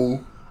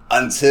normal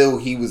until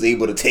he was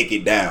able to take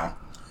it down.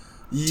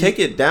 Take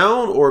it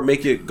down or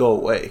make it go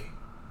away.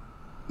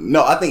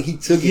 No, I think he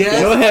took Yes. it You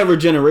down. don't have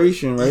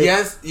regeneration, right?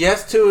 Yes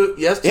to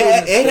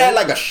It had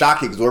like a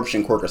shock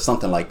absorption quirk or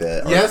something like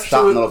that. Or yes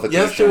shock to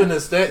notification. yes to an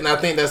extent, and I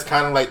think that's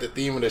kind of like the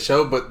theme of the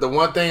show. But the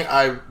one thing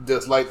I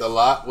disliked a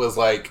lot was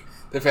like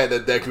the fact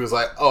that Deku was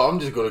like, "Oh, I'm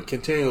just going to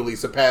continually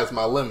surpass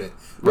my limit."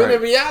 But Right.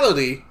 in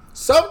reality,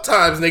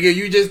 sometimes, nigga,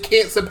 you just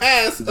can't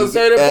surpass a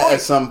certain At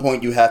point. some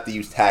point, you have to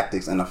use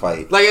tactics in a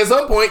fight. Like at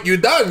some point, you're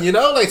done. You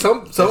know, like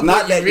some It's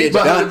not that you're reach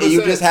done. And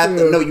you 100%. just have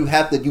to know. You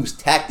have to use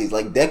tactics.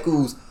 Like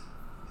Deku's.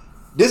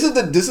 This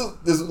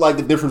is like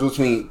the difference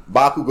between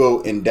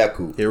Bakugo and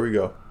Deku. Here we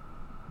go.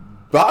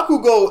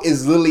 Bakugo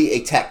is literally a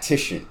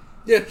tactician.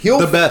 Yeah. He'll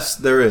The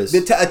best there is.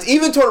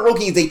 even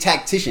Todoroki is a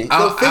tactician. He'll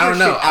I figure don't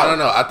know. shit out. I don't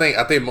know. I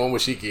think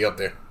Momoshiki up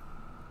there.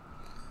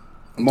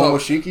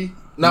 Momoshiki?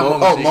 Not Oh,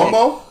 Momoshiki.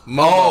 Momo?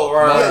 Oh,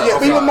 right. Yeah, yeah,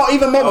 okay.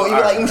 even Momo. Even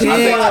like,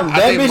 Damn, I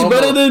that think bitch Momo-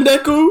 better than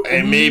Deku?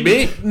 And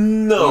maybe.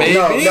 No. Maybe.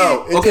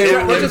 No. Okay,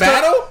 in, we're In just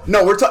battle?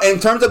 no, we're talking in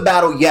terms of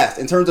battle. Yes,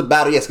 in terms of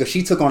battle, yes, because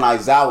she took on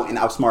Aizawa and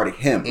outsmarted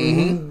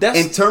him. That's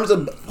In terms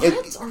of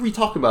what are we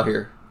talking about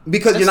here?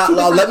 because you're That's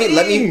not. two Let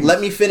different me things.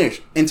 let me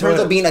finish. In terms ahead.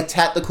 of being a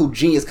tactical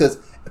genius, because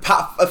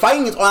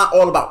fighting is not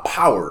all about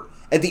power.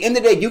 At the end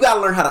of the day, you gotta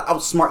learn how to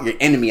outsmart your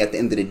enemy. At the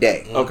end of the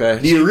day, Okay.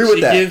 do you agree with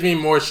She that? gives me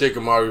more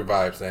Shikamaru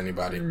vibes than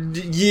anybody.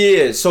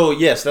 Yeah. So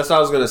yes, that's what I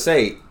was gonna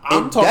say.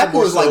 I'm And talking that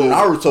more was like so-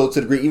 Naruto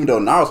to the degree, even though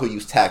Naruto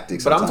used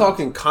tactics. But I'm sometimes.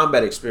 talking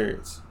combat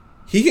experience.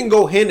 He can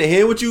go hand to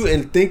hand with you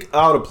and think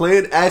out a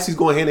plan as he's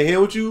going hand to hand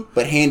with you.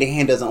 But hand to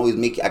hand doesn't always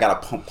make you. I gotta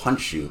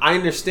punch you. I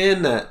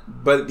understand that,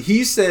 but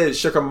he said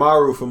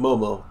Shikamaru for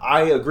Momo.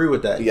 I agree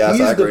with that. Yes,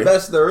 He's I agree. the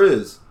best there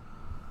is.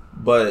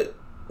 But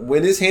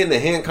when it's hand to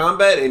hand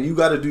combat and you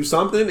got to do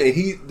something, and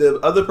the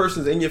other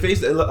person's in your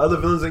face, the other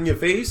villain's in your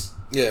face,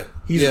 Yeah.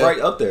 he's yeah.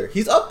 right up there.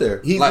 He's up there.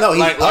 He's Like, no, he's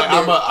like, up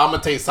like there. I'm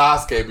gonna take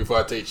Sasuke before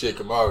I take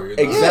Shikamaru. You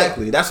know?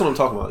 Exactly. That's what I'm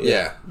talking about.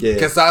 Yeah. Yeah.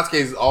 Because Sasuke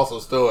is also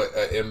still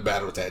an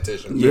in-battle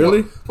tactician.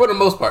 Really? For the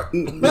most part.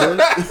 Really?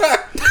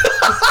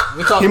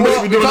 we talk He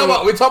must be doing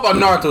about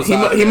Naruto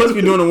Sasuke. He must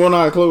be doing the one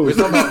eye we closed.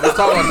 talk about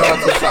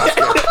Naruto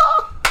Sasuke.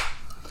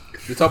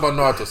 We talk about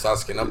Naruto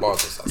Sasuke, not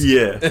Boruto Sasuke.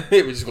 Yeah.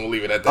 We're just gonna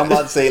leave it at that. I'm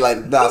about to say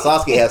like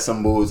Sasuke has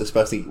some moves,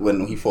 especially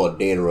when he fought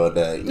Deidara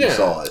that you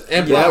saw it.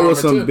 And Yeah, that plot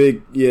was armor, some too.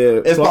 big,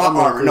 yeah. It's plot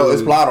armor. No,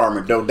 it's plot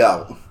armor, no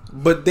doubt.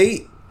 But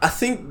I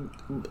think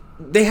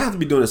they have to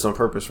be doing this on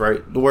purpose,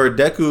 right? Where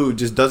Deku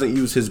just doesn't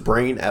use his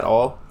brain at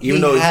all,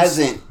 even though he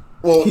hasn't.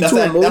 Well, He's that's too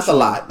a emotional.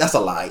 lie. That's a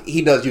lie.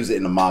 He does use it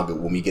in the manga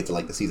when we get to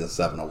like the season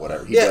 7 or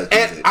whatever. He Yeah, does use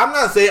and it. I'm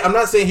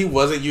not saying he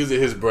wasn't using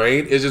his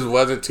brain. It just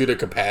wasn't to the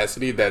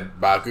capacity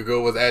that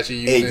Bakugo was actually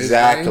using.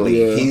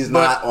 Exactly. Yeah. He's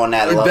But not on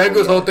that level. Deku's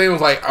yet. whole thing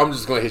was like, I'm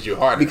just gonna hit you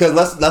harder. Because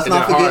let's and not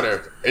then forget.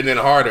 harder, and then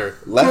harder.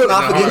 Let's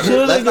not and then forget.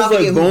 harder. Let's not Niggas,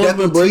 forget like, who bones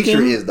been Deku's teacher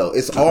breaking. is though.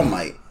 It's All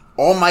Might.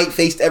 All Might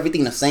faced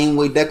everything the same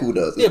way Deku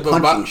does. Yeah, It's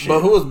but punching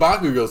shit. who was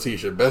Bakugo's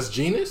teacher? Best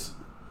Genius?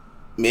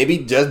 Maybe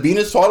just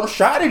being taught him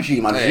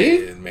strategy, my G.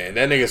 Hey, man,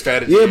 that nigga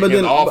strategy. Yeah, but against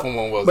then- the awful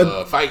one was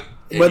but- fight.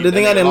 but the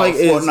thing I didn't like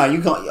is- Well, no,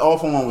 you can't. All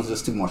for one was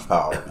just too much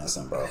power against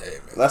him, bro.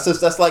 That's like.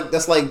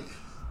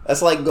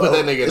 Put put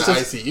that nigga in the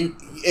ICU.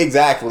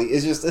 Exactly.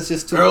 It's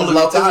just too Early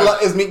much. time.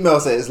 As Meek Mill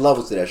said, it's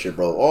levels to that shit,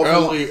 bro. All for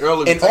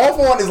Early and time. All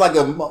for One is like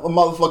a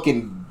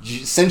motherfucking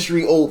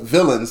century-old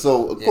villain,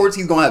 so of course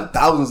he's gonna have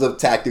thousands of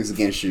tactics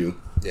against you.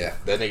 Yeah,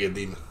 that nigga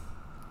demon.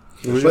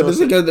 But the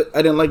thing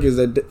I didn't like is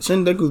that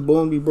shouldn't Deku's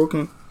bone be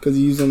broken because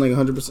he's using like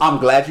 100%. I'm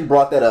glad you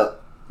brought that up.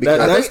 Because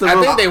That's I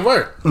the think they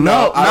were.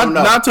 No, I don't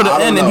know. not to the I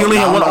don't end, and know. he only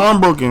I had don't one know.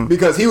 arm broken.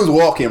 Because he was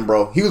walking,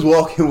 bro. He was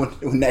walking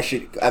when that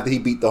shit after he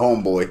beat the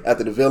homeboy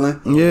after the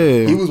villain.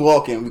 Yeah. He was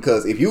walking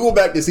because if you go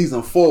back to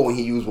season 4 when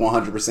he used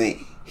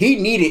 100%, he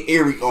needed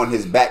Eri on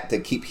his back to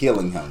keep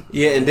healing him.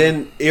 Yeah, and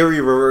then Eri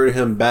reverted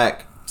him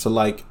back to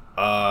like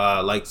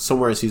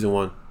somewhere in season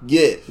 1.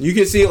 Yeah. You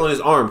can see it on his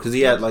arm because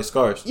he had like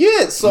scars.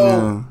 Yeah, so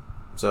Yeah.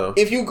 So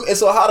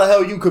so how the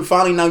hell you could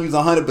finally now use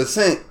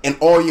 100% and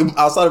all you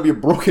outside of your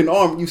broken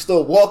arm you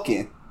still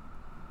walking?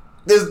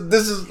 This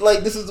is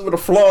what the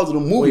flaws of the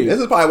movie. Wait. This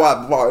is probably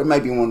why it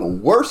might be one of the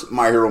worst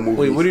My Hero movies.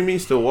 wait, what do you mean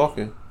still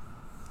walking?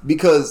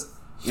 Because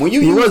when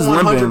you He use was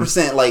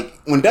 100%,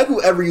 like when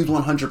Deku ever used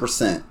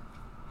 100%,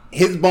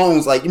 his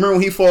bones, like you remember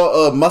when he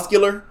fought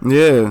Muscular,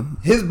 Yeah.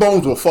 his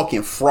bones were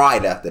fucking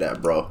fried after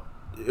that, bro.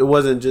 It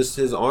wasn't just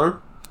his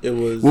arm. It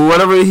was Well,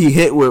 whatever he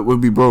hit with would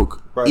be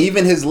broke. right.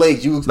 Even his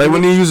legs, Like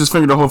when he used his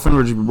finger, the whole finger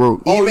would be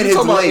broke. Oh, even you his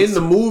talking about legs. in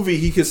the movie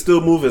he could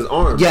still move his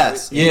arm.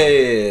 Yes. Yeah.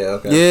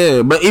 Okay.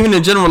 Yeah, but even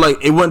in general,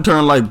 like it wouldn't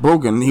turn like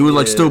broken. He was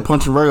like Yeah. still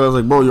punching regular. I was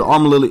like, bro, your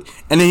arm literally,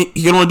 and then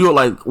he can only do it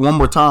like one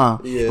more time.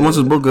 Yeah. And once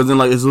it's broken, then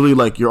like it's literally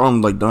like your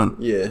arm like done.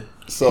 Yeah.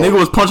 So Nigga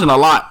was punching a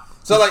lot.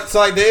 So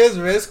like there is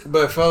risk,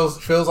 but it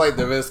feels like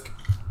the risk,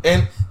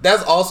 and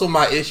that's also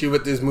my issue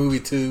with this movie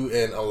too,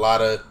 and a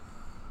lot of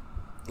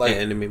like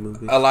Anime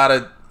movie. a lot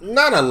of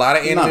not a lot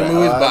of Not anime a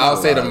movies, lot, but not I'll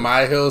a say the lot.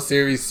 My Hero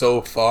series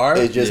so far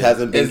it just Yeah.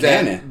 hasn't been is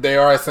that canon. they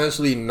are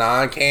essentially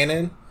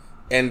non-canon,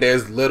 and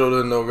there's little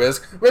to no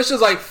risk, which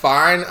is like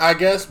fine, I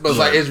guess, but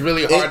like it's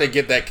really hard to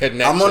get that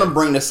connection. I'm gonna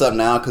bring this up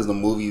now because the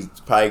movie's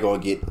probably gonna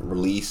get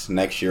released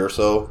next year or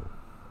so.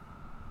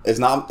 It's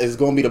not. It's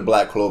gonna be the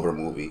Black Clover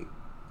movie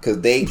because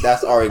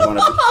that's already gonna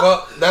be.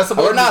 Well, that's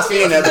supposed We're not to be-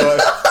 seeing that,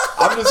 but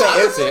I'm just saying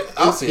I'll see it.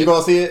 I'll see You it.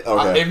 gonna see it?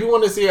 Okay. If you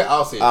want to see it,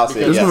 I'll see it. I'll see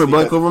it. This Yes, is a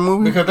Black because- Clover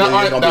movie. Because Yeah, the it's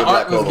arc, gonna be the a Black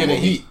arc was Clover getting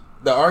movie. heat.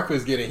 The arc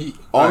was getting heat.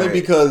 Only Alright.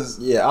 because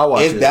Yeah, I'll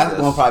watch it. that's yes.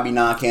 gonna probably be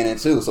non-canon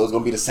too, so it's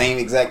gonna be the same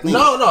exact thing.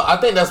 No, I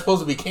think that's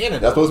supposed to be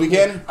canon. That's supposed to be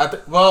canon.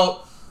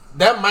 Well,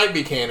 that might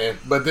be canon,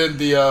 but then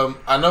the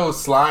I know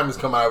Slime is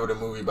coming out with a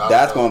movie about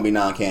That's gonna be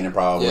non-canon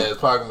probably. yeah, it's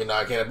probably gonna be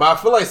not canon. But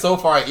I feel like so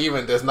far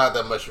even there's not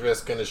that much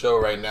risk in the show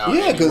right now.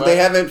 Yeah, because anyway. they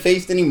haven't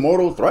faced any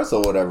mortal threats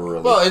or whatever.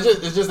 Really. Well, it's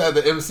just that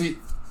the MC,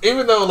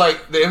 even though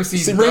like the MC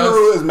See, does,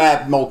 Rimuru is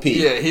mad OP.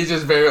 yeah, he's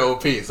just very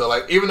OP. So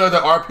like even though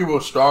there are people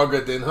stronger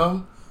than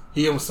him,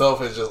 he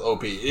himself is just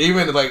OP.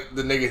 Even like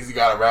the niggas he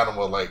got around him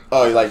were like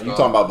Oh, like you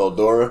talking about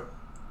Veldora?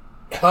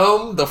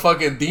 him, the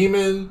fucking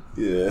demon,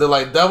 Yeah. the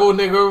like devil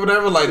nigga or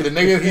whatever, like the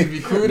nigga he's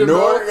recruited. No,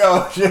 bro.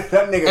 yo, shit,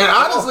 that nigga. And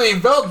honestly,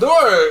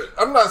 Veldora,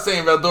 I'm not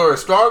saying Veldora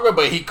is stronger,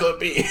 but he could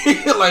be.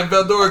 Like,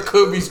 Veldora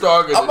could be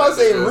stronger. I'm about to than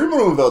say that nigga.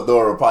 Rimuru and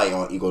Veldora are probably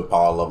on equal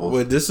power levels.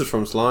 Wait, this is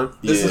from Slime.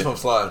 This Yeah. is from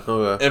Slime.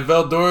 Okay. And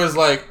Veldora is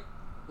like,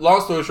 long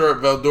story short,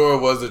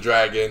 Veldora was a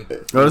dragon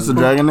Oh, this is the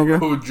dragon nigga.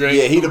 who drank.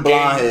 Yeah, he the who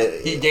blonde gained-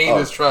 head. He gained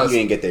his trust. You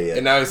didn't get there yet.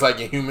 And now he's like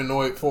in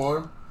humanoid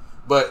form.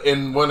 But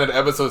in one of the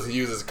episodes, he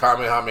uses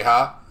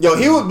Kamehameha. Yo,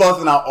 he was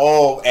busting out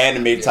all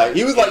anime type.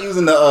 He was like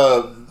using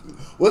the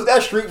what's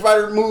that Street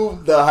Fighter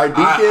move? The Hadouken.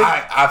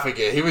 I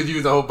forget. He was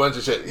using a whole bunch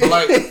of shit. But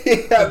like,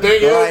 Yeah, the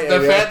thing Brian, is,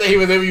 the yeah. fact that he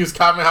was able to use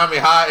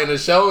Kamehameha in the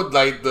show,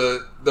 like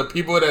the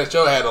people in that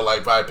show had to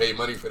like probably pay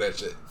money for that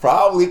shit.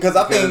 Probably because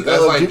I think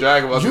that's like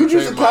Dragon Ball Z Jujutsu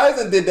trademark.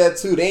 Kaisen did that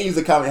too. They ain't use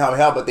the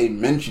Kamehameha, but they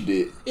mentioned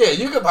it. Yeah,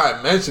 you could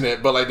probably mention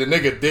it, but like the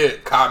nigga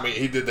did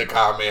he did the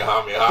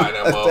Kamehameha in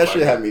that That motherfucker.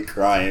 shit had me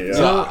crying. Yo.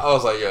 So I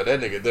was like, yo, that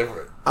nigga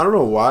different. I don't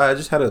know why. I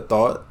just had a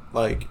thought.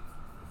 Like,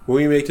 when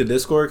we make the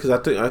Discord, because I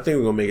think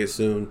we're gonna make it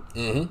soon.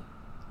 Mm-hmm.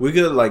 We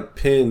could like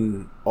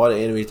pin all the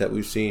animes that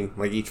we've seen,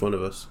 like each one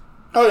of us.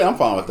 Oh yeah, I'm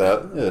fine with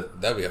that. Yeah,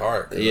 That'd be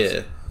hard. 'cause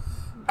Yeah.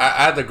 I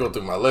had to go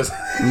through my list.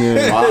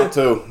 Yeah. mine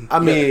too. I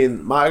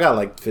mean, I got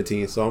like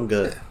 15, so I'm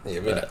good. Yeah,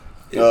 me not.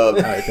 All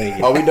right, thank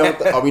you. Are we done?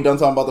 Are we done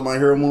talking about the My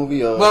Hero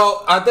movie?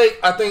 Well, I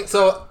think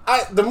so.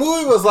 The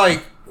movie was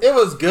like it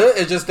was good.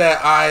 It's just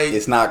that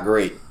It's not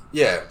great.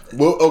 yeah,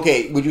 Well,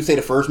 okay. Would you say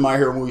the first My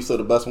Hero movie still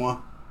the best one?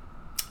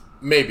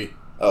 maybe.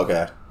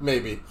 Okay.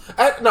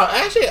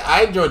 Actually,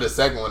 I enjoyed the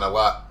second one a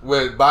lot.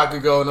 Where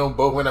Bakugo and them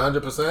both went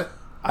 100%.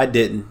 I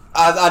didn't.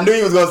 I knew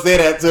you was gonna say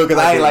that too because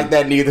I ain't didn't. like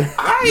that neither.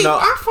 No.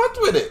 I fucked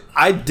with it.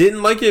 I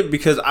didn't like it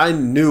because I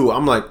knew.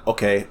 I'm like,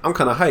 okay, I'm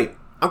kind of hype.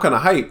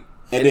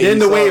 And then then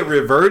you the way saw- it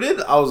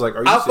reverted, I was like,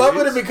 are you I fucked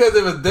with serious? it because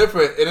it was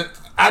different.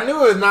 I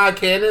knew it was not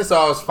canon, so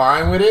I was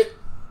fine with it.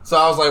 So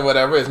I was like,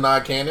 whatever, it's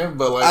not canon.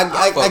 But like,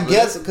 I fucked with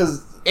guess it.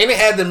 because And it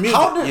had the music.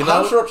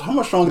 how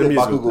much stronger The did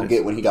music was Bakugo nice.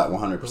 get when he got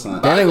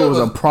 100%? That nigga was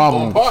a on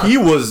problem. par. He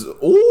was.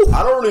 Ooh.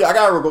 I don't really. I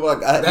gotta go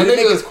like. That Did it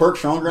make nigga- his quirk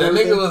stronger? That and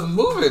nigga everything? was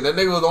moving. That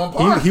nigga was on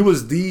par. He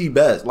was the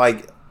best.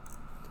 Like,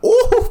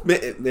 ooh,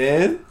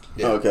 man.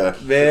 Okay.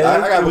 Man, I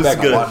gotta it go was back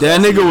and good. watch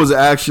That that. nigga was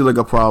actually like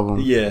a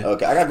problem. Yeah.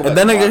 Okay, I gotta go back. If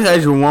that and nigga watch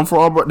had you one for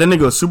all, bro, that nigga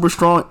was super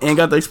strong and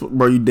got the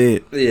bro. You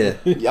dead. Yeah.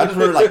 it. Yeah, I just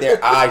heard like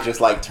their eyes just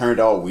like turned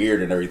all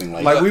weird and everything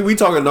like. Like we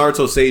talking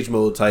Naruto Sage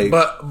mode type.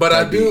 But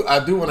I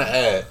type do want to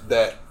add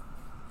that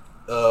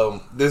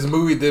this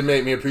movie did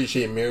make me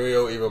appreciate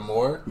Mirio even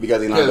more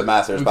because he learned to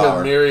master his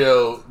power.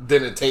 Mirio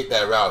didn't take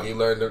that route. He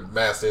learned to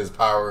master his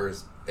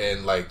powers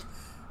and like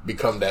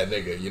become that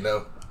nigga. You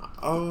know.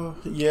 Oh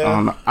I yeah.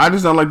 don't know. I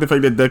just don't like the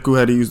fact that Deku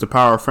had to use the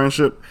power of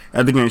friendship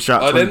after getting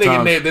shot. Oh, 20 that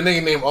times.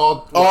 nigga named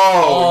all. Yo.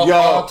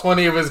 all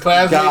 20 of his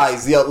classmates.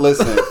 Guys, yo,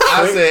 listen.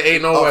 I said,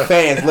 ain't no way.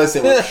 Fans,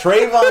 listen. When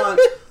Trayvon,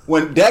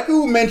 when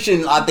Deku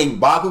mentioned, I think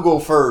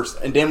Bakugo first,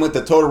 and then with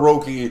the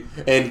Todoroki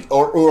and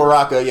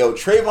Uraraka, yo,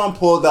 Trayvon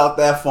pulled out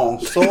that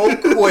phone so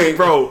quick,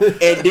 Bro.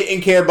 and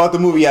didn't care about the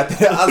movie after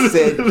that. I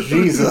said,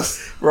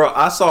 Jesus. Bro,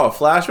 I saw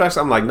flashbacks.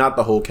 I'm like, not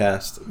the whole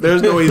cast.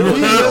 There's no way he's going to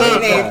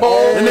That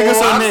nigga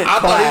started naming. I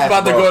thought he was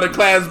about to Class, go to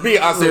Class B.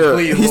 I said, Yeah.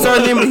 please. He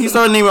Lord.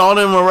 started naming all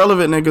them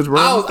irrelevant niggas, bro.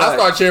 I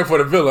started cheering for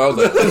the villain. I was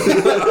like,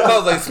 I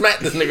was like, smack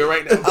this nigga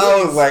right now.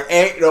 I was like,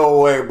 ain't no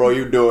way, bro,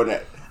 you doing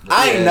that.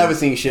 I ain't Yeah. never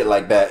seen shit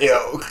like that,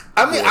 yo.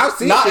 I mean, I've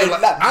seen Not, shit in,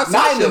 like not, I've seen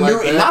not in shit the like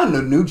new, that. not in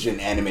the new gen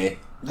anime.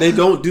 They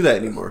don't do that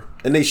anymore,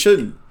 and they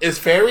shouldn't. Is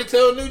Fairy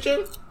Tail new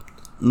gen?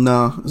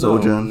 No, it's No.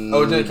 OJ.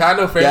 Oh, gen. I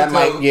know Fairy That Tail.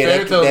 might- yeah,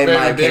 Fairy Tail's that very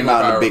might big came on out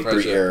in the Power Big for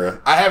Three sure. era.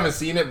 I haven't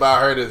seen it, but I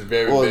heard it's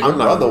very Well, big. your I'm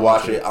not brother gonna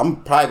watch watch it. it. I'm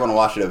probably gonna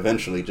watch it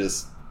eventually.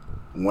 Just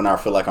when I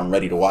feel like I'm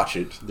ready to watch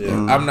it.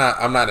 Yeah. I'm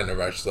not in a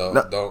rush, so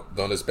No.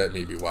 don't expect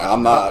me to be watching.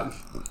 I'm not.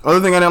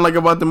 Other thing I didn't like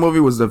about the movie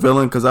was the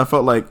villain, because I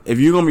felt like if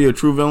you're gonna be a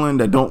true villain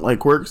that don't like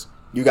quirks,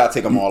 You gotta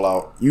take them all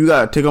out. you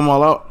gotta take them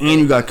all out and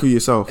you gotta kill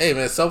yourself. Hey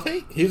man, self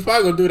hate. He was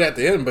probably gonna do it at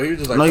the end, but he was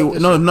just like, No, fuck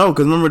this no, shit. no,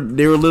 because remember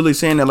they were literally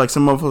saying that like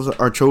some of us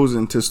are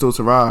chosen to still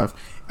survive.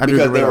 After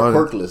Because they were all that.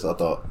 quirkless, I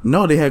thought.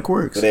 No, they had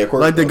quirks. They had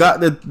quirks, Like the okay. guy,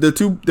 the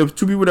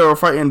two people that were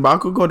fighting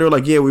Bakugo, they were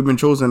like, yeah, we've been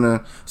chosen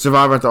to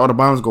survive after all the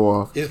bombs go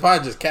off. He's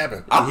probably just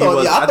capping. I He thought,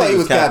 was- yeah, I I thought think he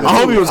was capping. I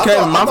hope he was I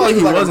capping. I thought thought he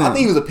like wasn't. I think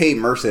he was a paid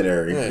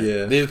mercenary.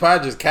 Yeah. He's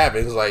probably just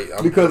capping. He's like,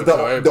 I'm Because gonna kill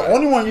the everybody.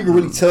 only one you could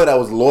really tell that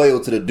was loyal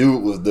to the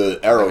dude was the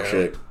arrow Yeah.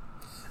 chick.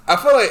 I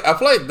feel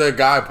like the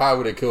guy probably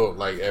would have killed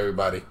like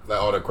everybody,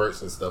 like all the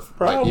quirks and stuff,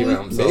 like Probably. even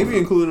himself. Maybe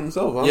including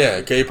himself. Huh? Yeah,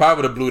 okay, he probably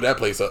would have blew that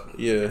place up.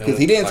 Yeah. Because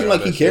he didn't seem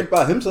like he that cared shit.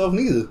 about himself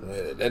neither.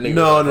 Yeah, that nigga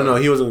No, was no, no.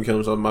 like- He wasn't gonna kill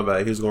himself. My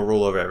bad. He was gonna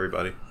roll over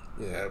everybody.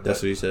 Yeah, but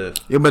That's what he said.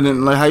 Yeah, but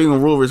then like how you gonna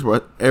rule this?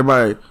 But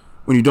everybody,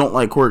 when you don't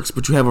like quirks,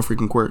 but you have a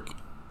freaking quirk.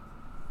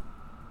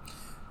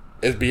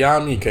 it's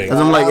beyond me, King. Because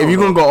I'm like, if you're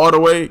gonna go all the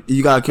way,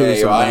 you gotta kill Hey, yo,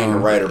 yourself. I ain't a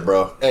writer,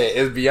 bro. Hey,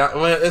 it's beyond.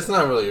 Well, it's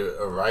not really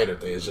a writer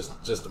thing. It's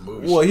just a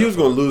movie. Well, shit. he was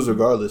gonna lose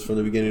regardless from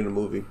the beginning of the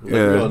movie. Like,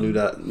 Yeah. we all knew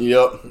that.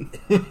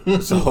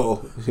 Yep.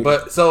 So,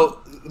 But so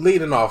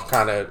leading off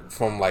kind of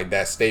from like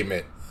that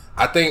statement,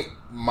 I think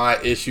my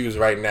issues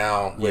right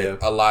now with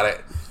Yeah.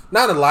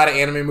 not a lot of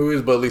anime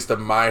movies, but at least the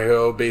My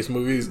Hero based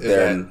movies is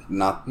They're that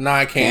not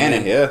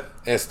non-canon canon, yeah.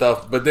 and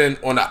stuff. But then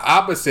on the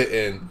opposite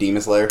end,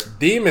 Demon Slayer.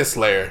 Demon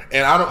Slayer,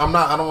 and I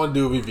don't want to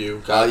do a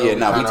review. 'cause I know Yeah,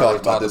 no, we kinda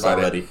talked about this it.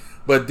 already.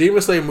 But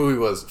Demon Slayer movie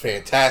was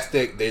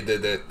fantastic. They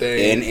did their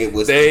thing, And it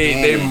was they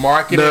canon.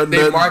 marketed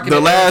The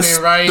last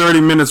everything right. 30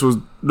 minutes was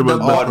the best.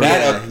 Oh,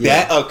 that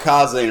Yeah.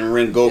 Akaza and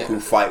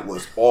Rengoku fight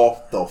was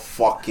off the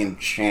fucking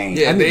chain.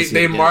 Yeah, I need to see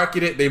they it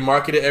again.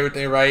 marketed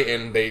everything right,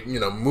 and they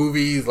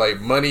movies like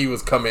money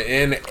was coming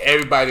in.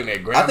 Everybody in their I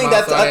grandma think saw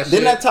that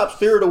didn't that shit. top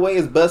Spirit Away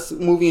his best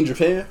movie in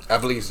Japan? I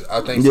believe. I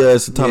think. Yeah, so.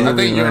 it's a top I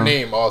movie, think Your yeah.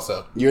 Name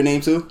also. Your name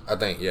too? I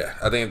think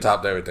it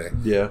topped everything.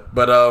 yeah.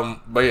 But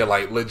yeah,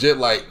 like legit,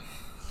 like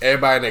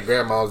everybody in their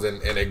grandmas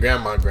and their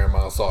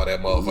grandma saw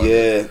that motherfucker.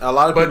 Yeah. A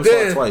lot of But people saw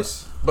then- it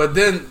twice. But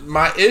then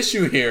my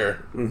issue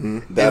here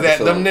is that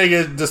episode. them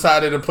niggas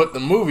decided to put the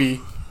movie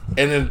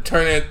and then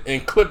turn it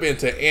and clip it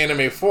into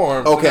anime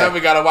form. Okay. So now we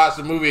gotta watch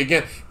the movie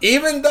again.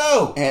 Even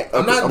though And- I'm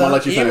okay, not I'm gonna done.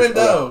 let you finish. Even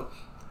though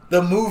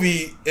the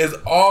movie is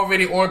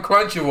already on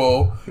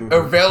Crunchyroll,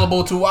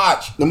 available to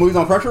watch. The movie's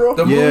on Crunchyroll?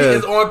 The movie Yeah.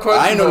 is on Crunchyroll.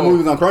 I didn't know the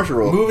movie was on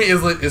Crunchyroll. Movie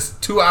is like it's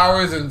 2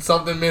 hours and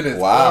something minutes.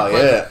 Wow, on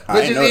Crunchyroll, yeah. I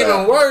which didn't is know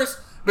even that. worse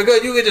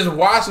because you could just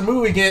watch the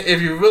movie again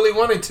if you really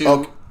wanted to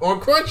Okay. on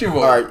Crunchyroll.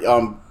 All right,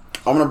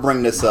 I'm gonna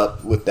bring this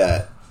up with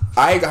that.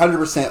 I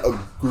 100%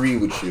 agree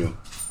with you.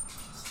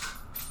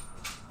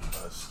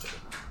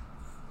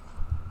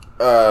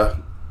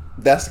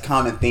 That's the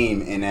common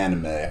theme in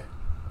anime.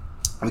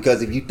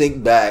 Because if you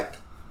think back,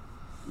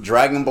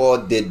 Dragon Ball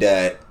did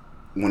that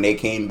when they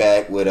came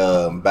back with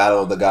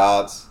Battle of the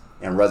Gods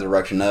and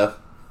Resurrection F.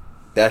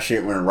 That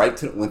shit went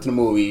to the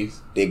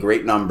movies. Did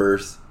great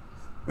numbers.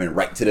 Went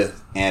right to the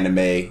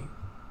anime.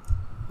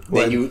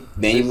 Then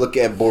you look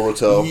at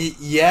Boruto.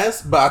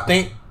 Yes, but I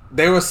think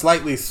they were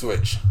slightly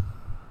switched.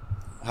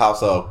 How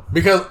so?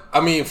 Because I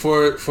mean,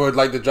 for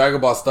like the Dragon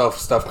Ball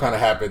stuff kind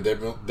of happened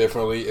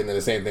differently, and then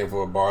the same thing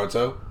for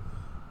Boruto.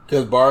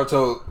 Because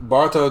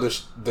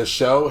Boruto the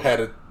show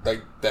had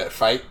like that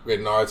fight with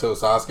Naruto,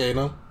 Sasuke, and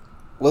them.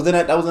 Wasn't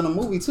that was in a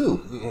movie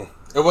too?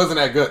 It wasn't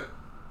that good.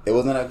 It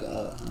wasn't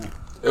that.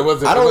 It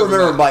wasn't. I it don't wasn't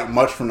remember that- like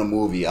much from the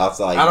movie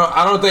outside.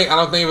 I don't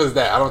think it was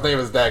that. I don't think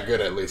it was that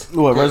good. At least.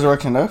 What,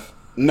 Resurrection F?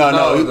 No,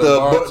 No,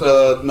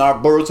 the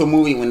Boruto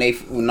movie when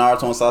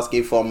Naruto and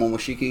Sasuke fought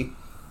Momoshiki.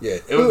 Yeah,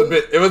 it was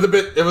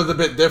a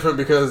bit different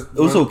because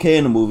It was okay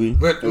in the movie.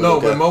 But was no,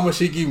 okay. when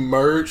Momoshiki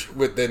merged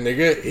with the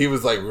nigga, he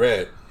was like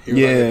red. He was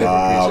Yeah. like a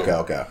different creature.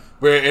 Okay.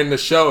 Where in the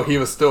show, he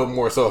was still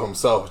more so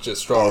himself, just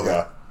stronger.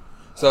 Okay.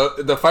 So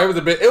the fight was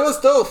it was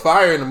still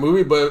fire in the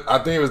movie, but I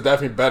think it was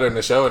definitely better in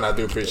the show, and I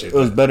do appreciate It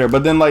was that. better.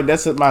 But then, like,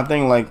 that's my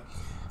thing.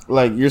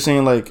 Like you're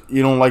saying, like,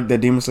 you don't like that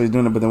Demon Slayer's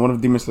doing it, but then what if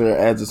Demon Slayer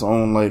adds its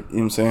own, like, you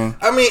know what I'm saying?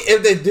 I mean,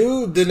 if they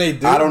do, then they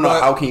do. I don't know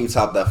but how can you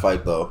top that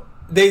fight though.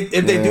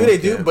 if they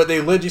do, Yeah. but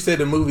they legit said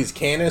the movie's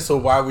canon, so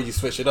why would you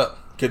switch it up?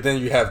 Because then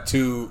you have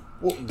two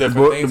different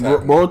The things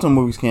happening. Boruto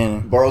movie's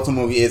canon. Boruto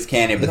movie is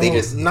canon, but they No,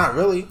 just not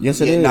really. Yes,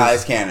 it is. Nah,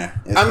 it's canon.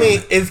 It's I mean,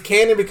 canon. it's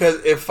canon because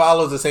it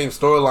follows the same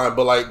storyline,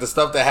 but like the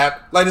stuff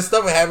that the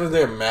stuff that happens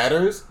there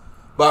matters.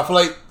 But I feel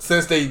like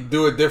since they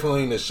do it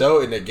differently in the show,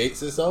 it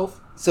negates itself.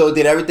 So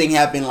did everything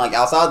happen like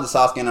outside the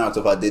Sasuke and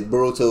Naruto fight? Did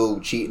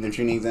Boruto cheat in the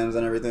training exams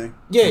and everything?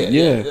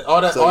 Yeah. All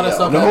that So, yeah,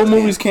 stuff. The whole happens.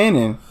 movie's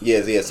canon.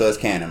 Yes, yeah. So it's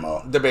canon,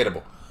 Mo.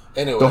 Debatable.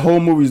 Anyway, The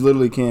whole movie's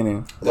literally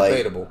canon. Like,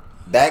 debatable.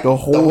 That The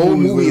whole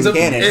movie is movie.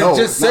 canon. It's No,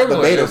 just it's not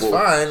similar. It's debatable.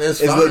 fine. It's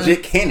It's fine.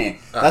 legit canon.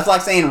 That's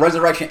like saying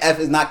Resurrection F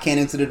is not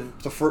canon to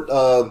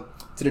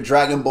the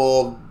Dragon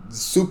Ball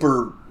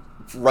Super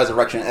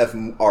Resurrection F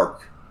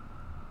arc.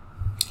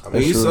 Are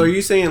you, true. so are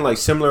you saying like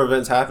similar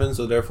events happen,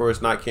 so therefore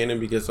it's not canon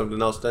because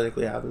something else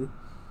technically happened?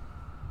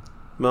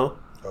 No.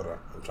 Hold on,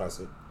 I'm trying to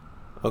see.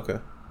 Okay.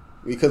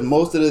 Because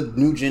most of the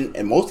new gen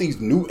and most of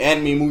these new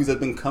anime movies that have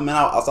been coming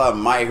out outside of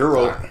My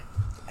Hero Fine.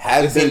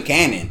 has been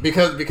canon.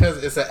 Because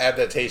it's an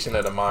adaptation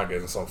of the manga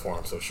in some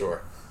form, so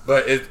sure.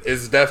 But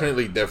it's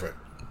definitely different.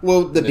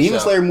 Well, the Demon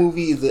show. Slayer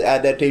movie is the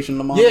adaptation of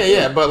the manga.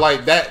 Yeah, but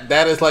like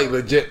that is like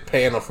legit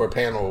panel for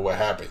panel of what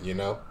happened, you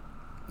know?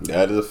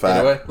 That is a fact.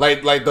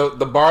 Anyway, like the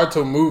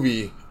Boruto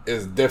movie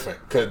is different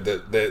because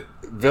the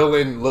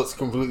villain looks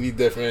completely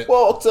different.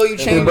 Well, so you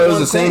change but it was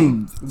one the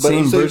same- thing.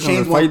 same so you version of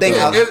change the one fight, thing. though.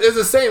 out- It's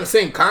the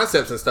same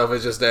concepts and stuff.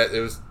 It's just that it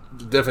was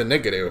different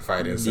nigga they were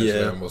fighting. Essentially,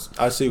 Yeah, almost.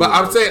 I see But what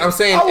I'm you're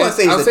saying, I wouldn't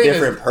say I'm he's a saying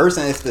different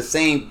person. It's the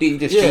same thing. He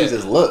just Yeah. changed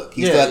his look.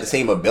 He Yeah. still had the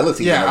same abilities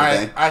and Yeah,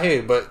 everything. I hear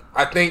you, but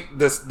I think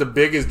the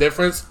biggest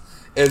difference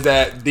is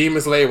that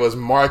Demon Slayer was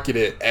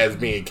marketed as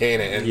being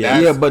canon, and Yeah.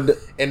 that's, Yeah, but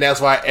and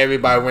that's why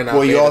everybody went out.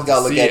 Well, you there also got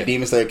to look see at it.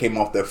 Demon Slayer came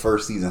off their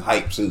first season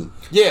hype too.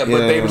 Yeah, but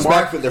Yeah. they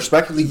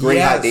Respectfully great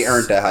hype. They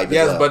earned that hype.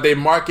 Yes, as well. but they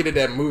marketed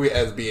that movie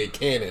as being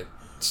canon.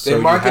 So They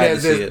you marketed had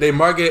as to see if it. they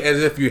marketed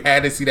as if you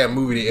had to see that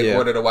movie in Yeah.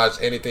 order to watch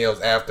anything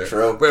else after.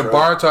 True, But true.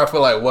 Boruto, I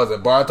feel like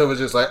wasn't. Boruto was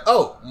just like,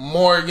 oh,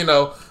 more milking a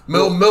Oh,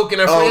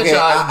 okay,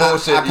 franchise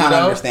bullshit. I you kind of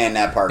know? understand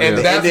that part. And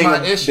the that's ending my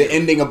of, issue. The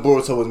ending of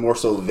Boruto was more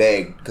so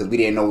vague because we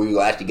didn't know we would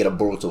actually get a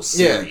Boruto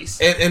Yeah, series.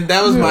 and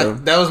that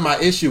was my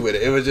issue with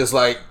it. It was just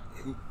like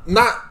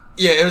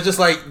it was just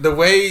like the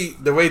way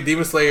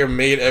Demon Slayer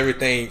made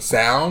everything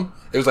sound.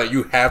 It was like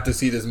you have to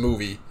see this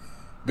movie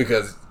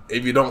because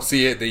if you don't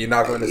see it, then you're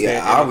not going to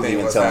understand. Yeah, I was anything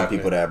even what's telling happening.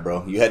 people that,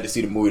 bro. You had to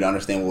see the movie to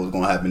understand what was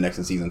going to happen next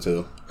in season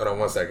 2. Hold on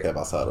 1 second. Yeah,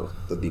 outside of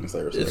the Demon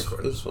Slayer It's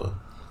series. fun.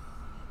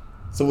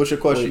 So what's your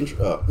question?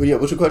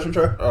 What's your question,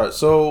 Trey? All right.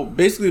 So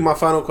basically, my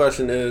final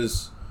question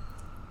is: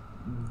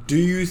 do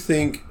you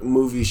think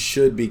movies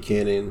should be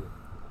canon?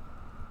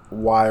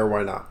 Why or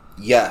why not?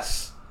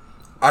 Yes.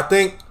 I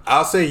think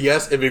I'll say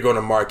yes if you're going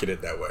to market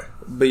it that way.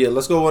 But yeah,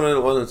 let's go one at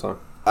a time.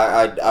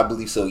 I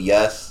believe so,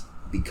 yes,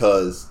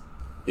 because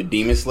the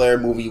Demon Slayer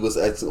movie was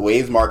the way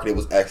it's marketed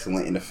was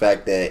excellent, and the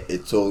fact that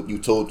you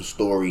told the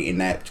story in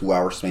that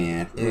 2-hour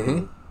span.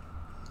 Mm-hmm.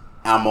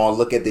 I'm gonna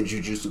look at the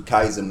Jujutsu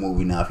Kaisen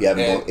movie now. If you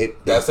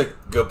haven't, That's a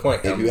good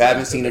point. if you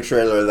haven't seen the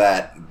trailer of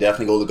that,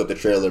 definitely go look up the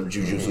trailer of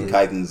Jujutsu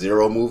Kaisen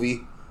Zero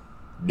movie.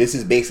 This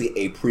is basically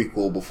a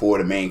prequel before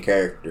the main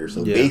character.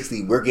 So Yeah.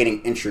 basically, we're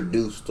getting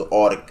introduced to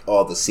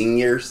all the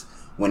seniors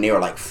when they were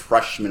like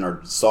freshmen or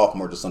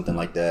sophomores or something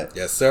like that.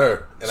 Yes,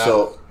 sir.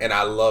 And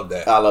I love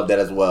that. I love that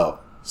as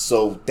well.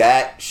 So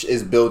that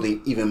is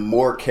building even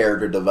more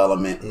character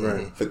development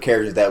for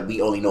characters that we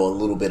only know a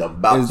little bit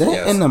about. is that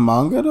Yes. in the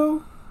manga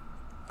though?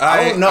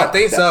 I don't know. I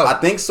think so. I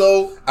think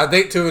so. I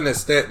think to an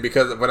extent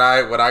because what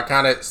I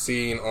kind of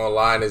seen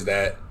online is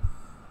that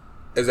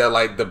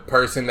like the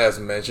person that's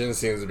mentioned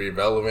seems to be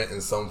relevant in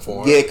some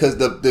form. Yeah, because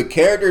the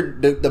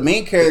character, the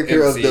main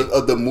character of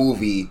MC. the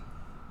movie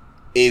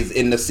is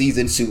in the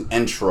season 2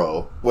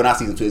 intro. Well, not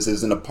season 2.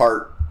 It's in the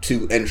part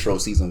 2 intro,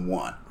 season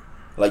 1.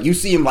 Like you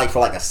see him like for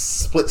like a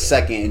split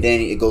second, and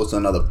then it goes to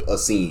another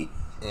scene.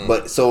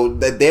 But so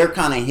that they're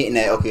kind of hitting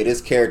at, okay,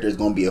 this character is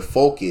going to be a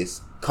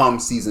focus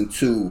come season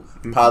 2,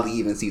 probably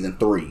even season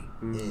 3.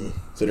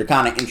 So they're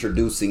kind of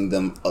introducing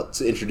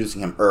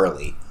him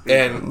early.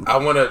 And I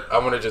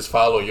wanna just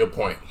follow your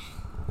point.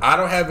 I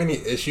don't have any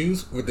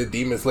issues with the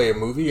Demon Slayer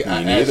movie.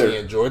 I neither. actually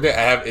enjoyed it.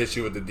 I have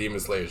issue with the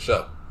Demon Slayer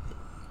show.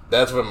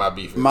 That's what my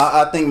beef is.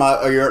 I think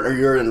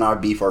your and our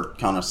beef are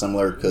kind of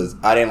similar because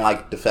I didn't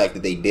like the fact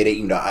that they did it,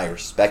 even though I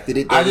respected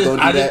it. I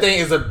just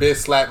think it's a bit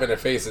slap in the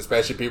face,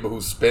 especially people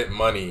who spent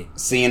money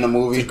Seeing the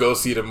movie, to go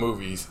see the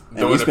movies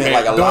And we spent,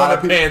 like, a lot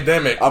of people-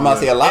 pandemic. I'm about to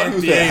say a lot of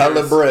people spent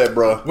hella bread,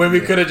 bro. when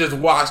we could have just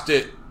watched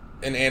it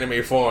in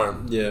anime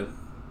form Yeah.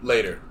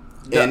 later.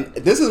 And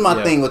this is my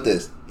Yeah. thing with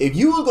this: if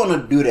you were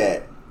gonna do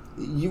that,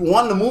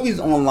 the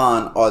movies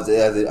online,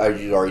 as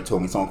you already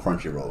told me, it's on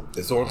Crunchyroll.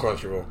 It's on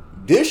Crunchyroll.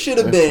 This should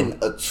have been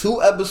a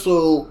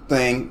 2-episode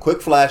thing, quick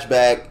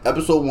flashback.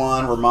 Episode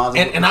 1 reminds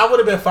me, And I would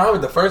have been fine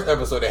with the first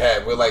episode they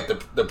had with like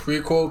the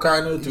prequel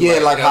kind of. yeah,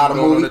 like how the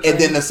them going on movie, and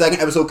then train. the second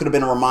episode could have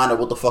been a reminder of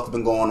what the fuck's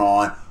been going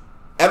on.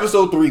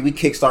 Episode 3, we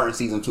kickstarting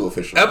season 2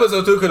 officially.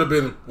 Episode 2 could have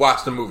been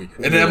watch the movie,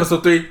 and then Yeah.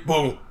 episode 3,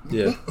 boom.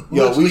 Yeah. Yo, we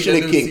Literally should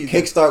a have new season.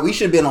 kickstart. We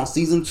should have been on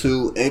season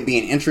 2 and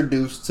being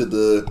introduced to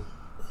the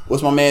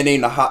what's my man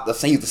name?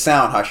 He's the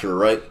sound husher,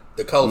 right?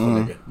 The colorful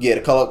nigga. Yeah,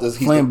 the color. He's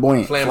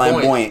Flamboyant.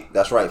 Flamboyant.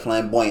 That's right,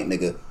 flamboyant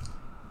nigga.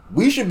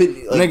 We should be.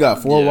 Like, And they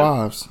got 4 yeah.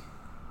 wives.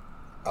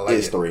 I like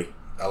It's it. 3.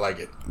 I like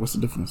it. What's the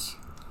difference?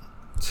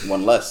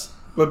 One less.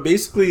 But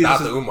basically, Not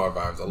this the is- Umar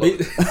vibes. I love ba- it.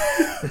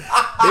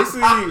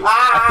 basically,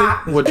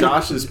 I think what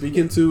Josh is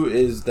speaking to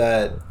is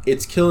that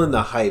it's killing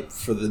the hype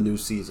for the new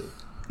season.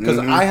 Because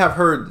I have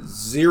heard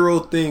zero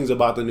things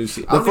about the new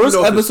season. The first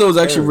episode is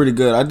actually really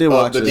good. I did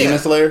watch The it. Demon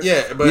Slayer?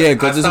 Yeah, but Yeah,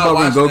 'cause I it's stopped about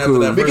watching Goku. after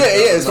that Because, first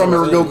yeah, it's from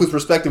episode. Goku's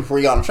perspective before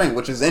he got on the train,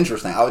 which is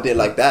interesting. I did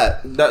like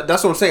that.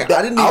 That's what I'm saying.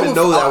 I didn't even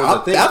know that was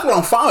a thing. That's what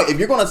I'm fine with. If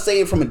you're going to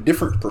say it from a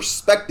different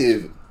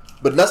perspective,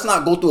 but let's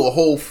not go through a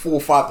whole 4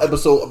 or 5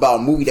 episode about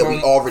a movie that we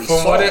already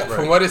saw.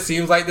 From what it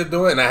seems like to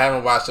do it, and I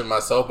haven't watched it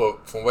myself, but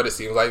from what it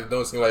seems like to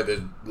do, it seems like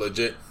the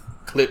legit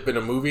clip in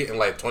a movie in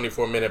like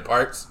 24-minute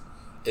parts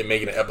and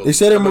making an episode. They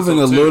said they're moving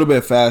a little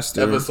bit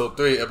faster. Episode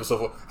 3, episode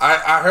 4.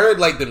 I heard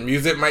like the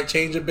music might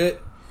change a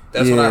bit.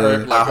 That's what I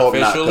heard. Like I hope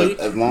officially, not.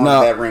 'Cause as long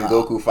as that and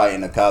Goku fight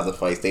and the Kaza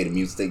fight stay, the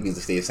music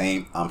stay the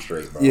same. I'm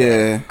straight, bro.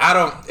 Yeah. I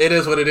don't. It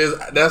is what it is.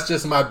 That's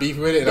just my beef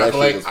with it, and That I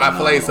feel shit like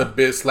was it's a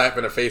bit slap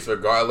in the face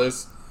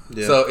regardless.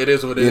 Yeah. So it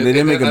is what it Yeah, is. they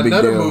didn't And make a big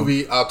another deal.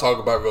 movie I'll talk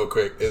about real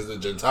quick is the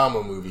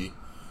Gintama movie,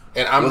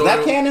 and I'm Was the that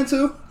only- canon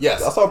too?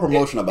 Yes, I saw a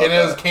promotion about and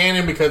it was that.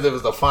 canon because it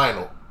was the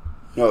final.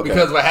 Okay.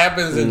 Because what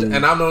happens,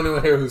 and I'm the only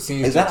one here who's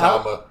seen Is that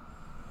Gintama,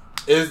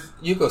 is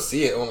you go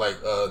see it on like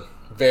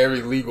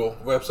very legal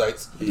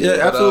websites. Yeah, But,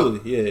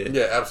 absolutely. Yeah.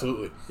 Yeah,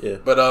 absolutely. Yeah.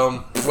 But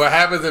what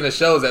happens in the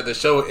show is that the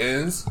show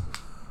ends,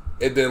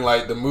 and then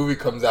like the movie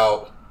comes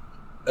out,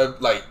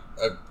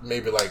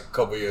 maybe like a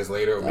couple years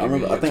later. Or maybe I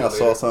remember. a year I think or I two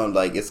saw later. something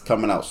like it's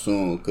coming out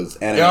soon because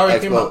It already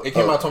came out. It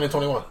came out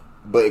 2021.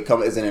 but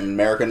is it in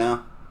America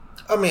now?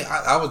 I mean,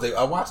 I was there.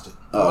 I watched it.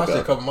 I Oh, watched okay.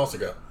 it a couple months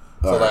ago.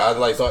 So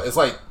Alright. so it's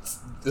like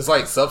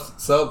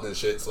subbed and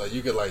shit. So like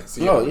you could like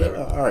see it. Oh or yeah, whatever.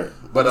 all right.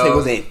 But, But it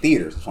was in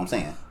theaters. That's what I'm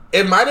saying.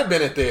 It might have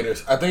been in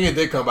theaters. I think it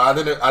did come, but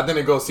I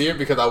didn't go see it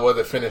because I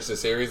wasn't finished the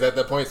series at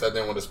that point, so I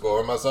didn't want to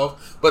spoil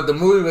myself. But the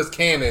movie was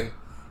canon,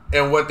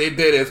 and what they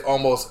did is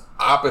almost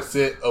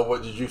opposite of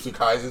what Jujutsu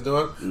Kaisen is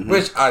doing,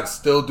 which I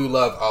still do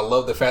love. I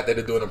love the fact that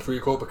they're doing a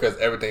prequel because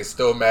everything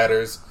still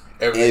matters.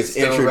 Everything's It's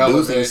still introducing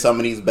relevant. some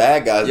of these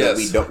bad guys Yes. that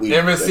we don't. We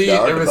ever that seen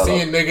are ever developed.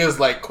 seen niggas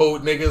like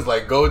code niggas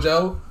like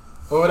Gojo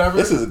or whatever?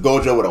 This is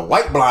Gojo with a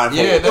white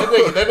blindfold. yeah,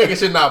 that nigga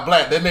shit not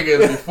black. That nigga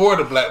is before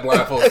the black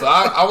blindfold. So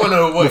I want to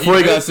know what Before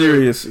he been got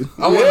serious.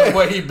 I wonder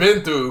what he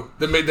been through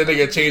to make that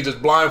nigga change his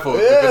blindfold.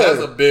 Yeah. Because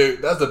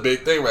that's a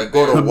big thing right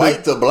Go there. to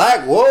white to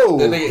black. Whoa.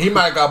 That nigga, he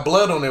might have got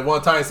blood on it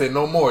one time and said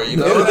no more. You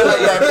know, It was like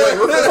that.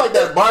 What's this like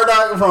that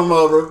Bardock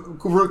from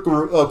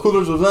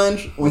Cooler's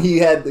Revenge when he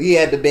had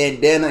the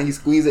bandana, he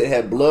squeezed it, it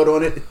had blood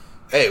on it.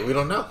 hey, we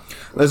don't know.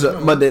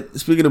 Listen, but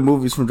speaking of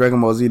movies from Dragon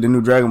Ball Z, the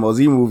new Dragon Ball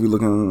Z movie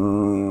looking.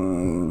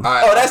 All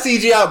right, Oh, that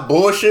CGI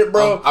bullshit,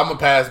 bro. I'm gonna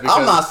pass because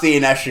I'm not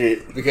seeing that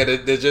shit.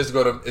 it's just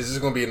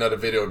gonna be another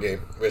video game,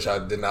 which I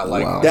did not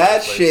like. Wow.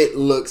 That shit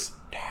looks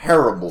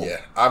terrible.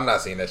 Yeah, I'm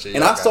not seeing that shit.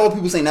 And Y'all I got saw it.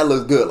 people saying that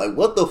looks good. Like,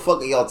 what the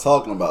fuck are y'all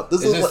talking about?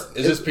 This It's is just, what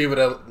it's just people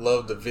that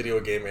love the video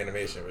game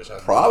animation, which I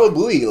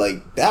probably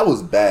like that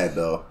was bad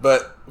though.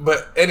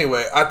 But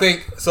anyway, I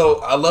think so.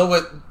 I love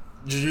what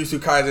Jujutsu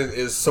Kaisen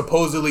is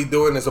supposedly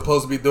doing and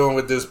supposed to be doing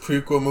with this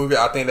prequel movie.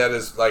 I think that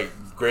is like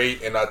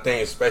great, and I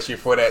think especially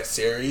for that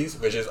series,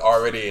 which is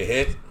already a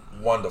hit,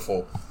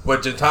 wonderful.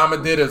 What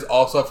Gintama did is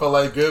also felt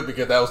like good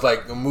because that was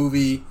like the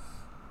movie.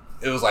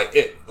 It was like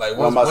it. Like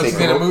Well, I'm once about to you say,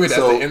 see the movie, that's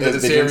so the end of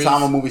is the the series.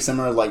 Gintama movie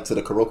similar like to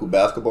the Kuroko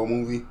basketball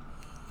movie,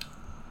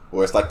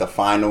 where it's like the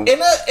final?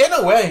 In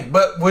a way,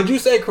 but would you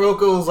say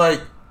Kuroko's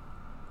like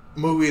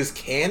movie is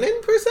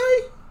canon per se?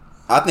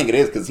 I think it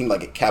is because it seemed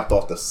like it capped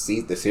off the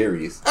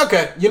series.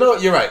 Okay, you know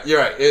what? You're right.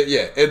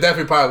 It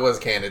definitely probably was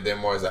canon then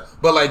more as that.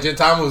 But like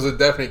Gintama was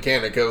definitely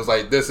canon because it was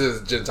like this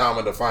is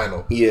Gintama the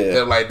final. Yeah.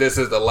 They're like this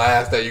is the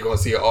last that you're gonna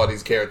see of all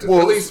these characters. Well,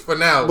 at least for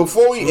now.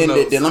 Before we Who end knows?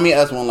 it, then let me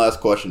ask one last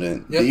question.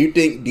 Then, Yeah. do you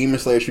think Demon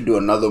Slayer should do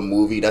another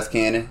movie that's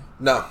canon?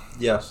 No,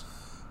 Yes.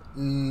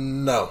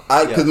 no,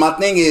 Because my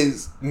thing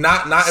is,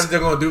 not if they're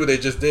gonna do what they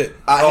just did.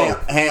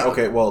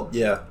 Okay, well,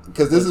 yeah.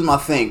 Because this is my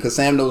thing. Because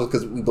Sam knows,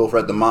 because we both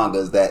read the manga,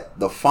 is that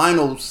the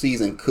final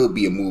season could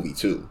be a movie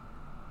too.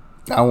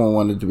 I won't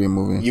want it to be a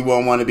movie. You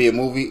won't want to be a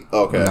movie?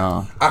 Okay.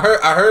 No. I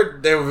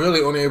heard they were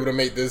really only able to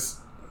make this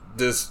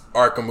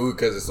arc a movie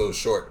because it's so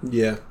short.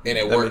 Yeah. And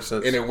it That works. makes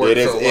sense. And it works. It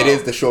is. So It well.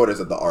 is the shortest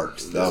of the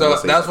arcs. So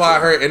that's why I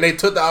heard, and they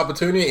took the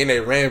opportunity and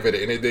they ran with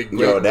it, and they did great.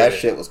 Yo, with that it.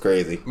 shit was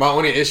crazy. My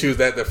only issue is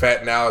that the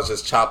fact now is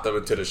just chopped up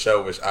into the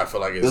show, which I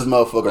feel like is This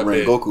motherfucker a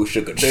bit- Rengoku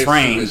shook a bit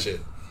train. stupid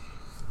shit.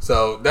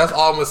 So that's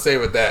all I'm gonna say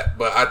with that.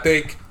 But I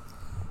think,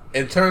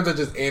 in terms of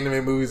just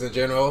anime movies in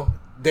general,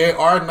 they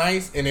are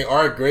nice and they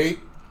are great.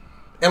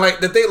 And like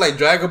the thing, like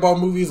Dragon Ball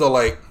movies are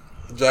like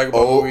Dragon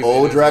Ball movies.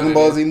 Old it is Dragon what it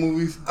Ball is. Z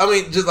movies? I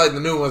mean, just like the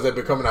new ones that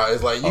been coming out,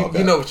 it's like you, Okay.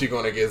 you know what you're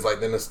gonna get. It's like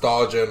the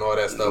nostalgia and all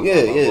that stuff. Yeah,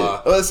 blah, blah, yeah.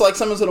 blah. Well, it's like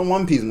similar to the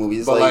One Piece movies.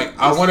 It's But like,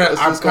 I'm it's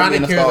just gonna kind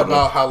be of curious nostalgia.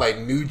 about how like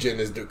New Gen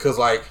is doing, because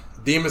like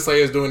Demon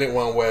Slayer is doing it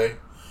one way,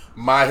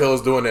 My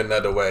Hill's doing it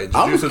another way.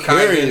 I'm Jujutsu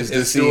curious Kaisen to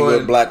is see doing,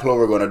 what Black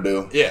Clover gonna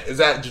do. yeah, is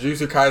that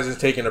Jujutsu Kaisen is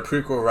taking a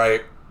prequel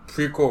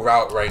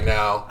route right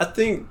now. I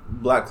think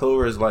Black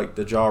Clover is like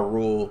the Ja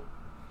Rule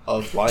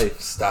of life.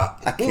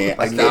 Stop. I can't.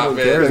 Like, Stop they it. don't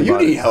care Yo, you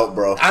about need it. help,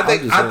 bro. I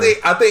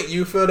think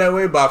you feel that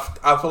way, but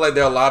I feel like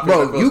there are a lot of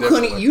people. Bro, that you feel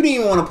couldn't. differently. You didn't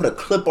even want to put a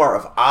clip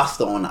art of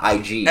Asta on the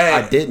IG. Hey,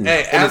 I didn't.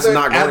 Hey, And it's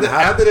not going to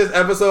happen. After this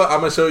episode, I'm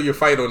gonna show you a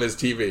fight on this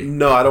TV.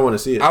 No, I don't want to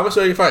see it. I'm gonna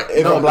show you a fight.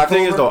 If No, I'm the Black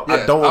thing is Clover? though,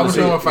 I don't I'm want to see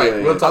gonna show you a it. fight.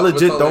 Yeah, We'll yeah. talk, I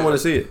legit we'll talk don't later. want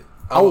to see it.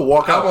 I will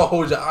walk I'm gonna out.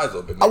 hold your eyes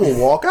open. I will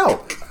walk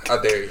out.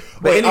 I dare you.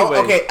 But Wait, anyway,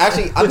 okay,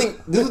 actually, I think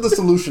this is the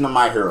solution to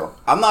My Hero.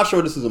 I'm not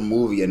sure this is a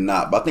movie or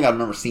not, but I think I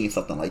remember seeing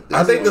something like this.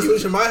 I think the on YouTube.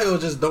 solution my hill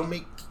just don't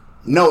make.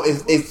 No,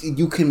 it's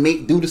you can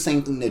do the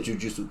same thing that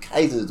Jujutsu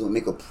Kaisen is doing.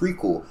 Make a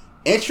prequel.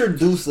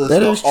 Introduce us. That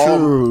to is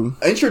true.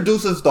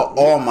 Introduce us to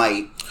All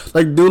Might.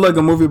 Like, do like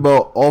a movie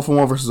about All for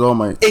One versus All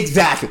Might.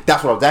 Exactly.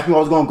 That's exactly where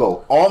I was gonna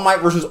go. All Might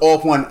versus All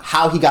for One.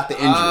 How he got the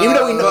injury, even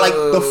though we know like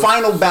the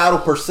final battle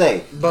per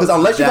se. Because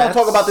unless you're gonna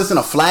talk about this in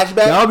a flashback,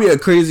 That would be a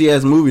crazy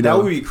ass movie, that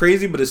though. would be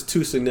crazy, but it's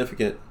too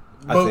significant.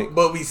 I think.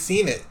 But we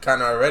seen it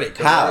kind of already.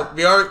 'Cause How?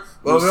 We already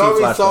We've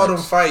seen saw them flashbacks.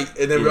 fight,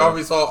 and then we Yeah.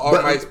 already saw All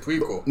But- Might's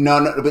prequel.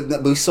 no,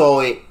 but we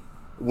saw it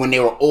when they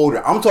were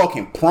older. I'm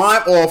talking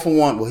prime All for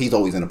One. Well, he's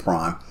always in the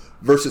prime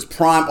versus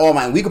prime All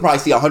Might. We could probably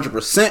see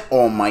 100%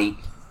 All Might.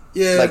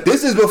 Yeah, Like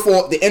this is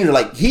before the injury.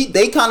 Like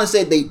they kind of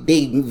said they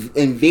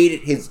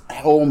invaded his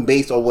home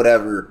base or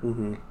whatever,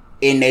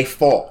 and they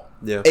fought.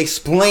 Yeah.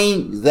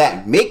 Explain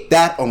that. Make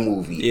that a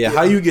movie. Yeah,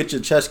 how you get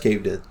your chest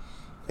caved in?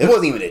 It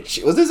wasn't even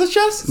was this a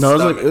chest? No, it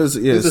was Stomach. like, it was,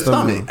 yeah, It's a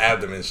stomach. stomach.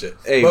 abdomen shit.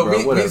 Hey, but bro,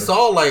 we whatever.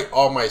 saw like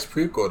All Might's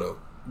prequel though,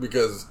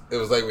 because it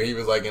was like when he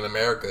was like in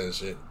America and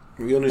shit.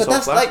 We only But saw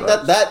that's like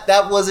flashbacks.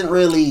 that wasn't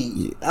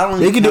really. I don't.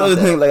 They even could do count other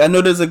that. things. Like, I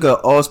know there's like a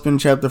all spin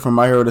chapter from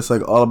My Hero that's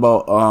like all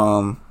about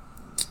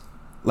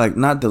like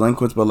not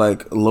delinquents but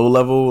like low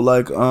level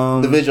like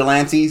The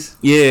vigilantes.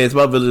 yeah, it's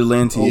about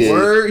vigilantes. Yeah.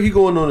 Where he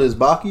going on his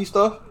Baki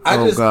stuff? I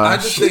Oh, just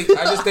gosh.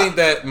 think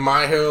that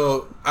My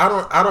Hero. I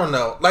don't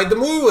know. Like the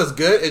movie was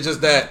good. It's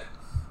just that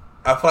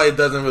I feel like it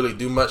doesn't really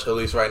do much, at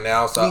least right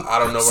now. So I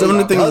don't know. Some of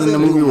the things in the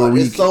movie were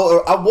weak.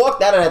 So I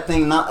walked out of that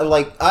thing not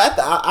like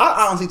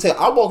I honestly tell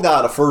you, I walked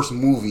out of the first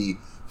movie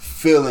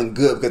feeling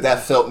good because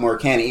that felt more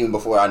canon even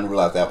before I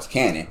realized that was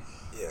canon.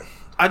 Yeah,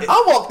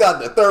 I walked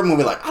out the third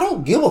movie like I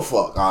don't give a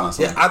fuck,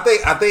 honestly. yeah. I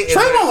think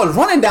Trayvon was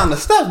running down the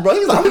steps, bro.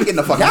 He's like, I'm getting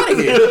the fuck out of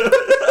here.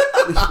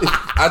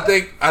 I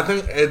think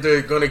if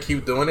they're gonna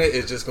keep doing it,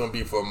 it's just gonna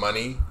be for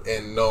money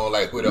and know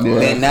like who the Yeah.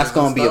 audience And that's is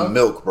gonna and be a stuff.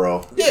 milk,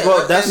 bro. Yeah,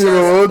 Well, that's You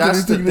know, what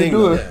that's do the you think they thing.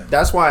 do though. it?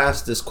 That's why I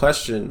asked this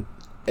question,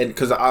 and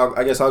because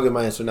I guess I'll give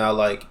my answer now.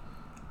 Like,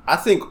 I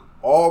think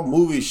all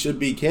movies should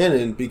be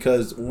canon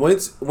because when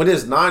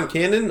it's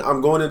non-canon,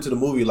 I'm going into the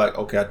movie like,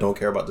 okay, I don't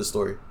care about this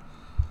story.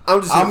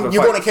 I'm just here for the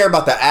You're fight. gonna care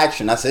about the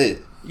action. That's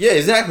it. Yeah,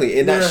 exactly,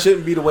 and Yeah. that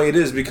shouldn't be the way it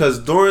is because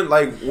during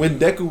like when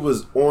Deku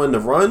was on the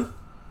run,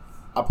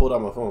 I pulled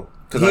out my phone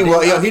because He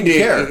didn't did.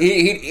 care.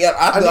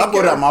 I didn't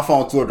put care. out my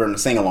phone tour during the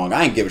sing along.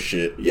 I ain't give a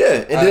shit.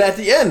 Yeah, and then at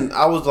the end,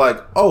 I was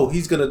like, "Oh,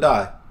 he's gonna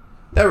die."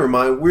 Never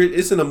mind.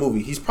 It's in a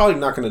movie. He's probably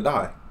not gonna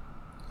die.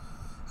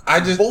 I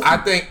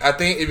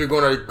think if you're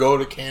gonna go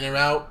the canon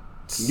route,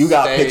 You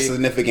got to pick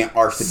significant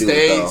arcs to do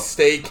it though.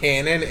 stay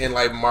canon and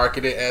like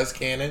market it as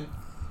canon,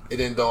 and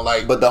then don't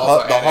like. But the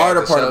also add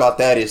harder the part show. about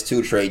that is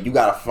too, Trey. You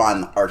gotta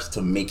find the arcs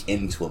to make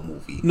into a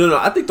movie. No.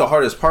 I think the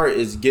hardest part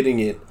is getting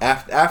it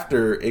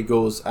after it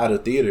goes out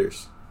of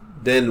theaters.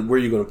 Then where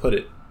are you gonna put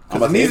it? I'm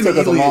about to say, it took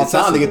us a long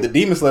time to get the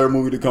Demon Slayer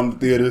movie to come to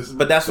theaters.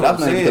 But that's what I'm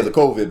not saying. because of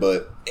COVID.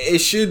 But It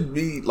should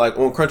be like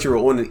on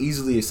Crunchyroll on an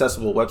easily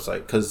accessible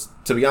website. Because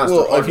to be honest,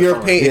 well, they're hard if to you're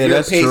find. paid, Yeah, if you're a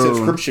that's paid true.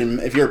 subscription,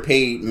 if you're a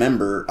paid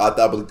member, I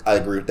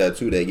agree with that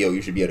too. That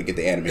you should be able to get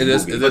the anime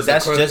movie. But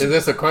that's just- is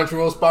this a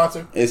Crunchyroll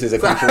sponsor? This is a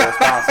Crunchyroll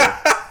sponsor.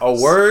 a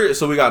word.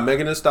 So we got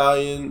Megan Thee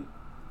Stallion.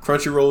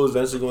 Crunchyroll is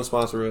eventually going to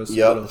sponsor us.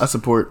 Yup. What else? I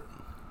support.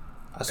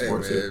 I Hey,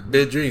 support it. man,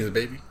 big dreams,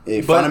 baby.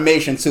 Yeah, But-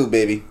 Funimation too,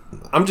 baby.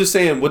 I'm just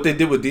saying what they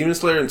did with Demon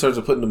Slayer in terms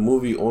of putting the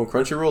movie on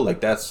Crunchyroll, like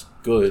that's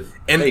good.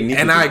 And They need to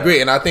and do I that.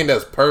 agree, and I think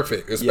that's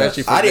perfect,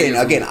 especially Yes. for I didn't. niggas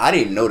who- Again, I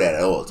didn't know that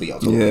at all until y'all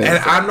told me. Yeah.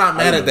 And I'm not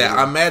mad I at that. know.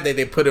 I'm mad that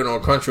they put it on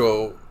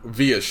Crunchyroll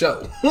via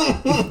show.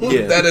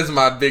 Yeah. That is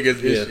my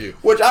biggest Yeah. issue.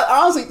 Which I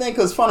honestly think,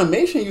 because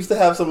Funimation used to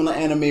have some of the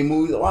anime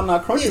movies, why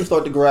not Crunchyroll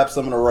start to grab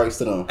some of the rights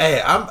to them?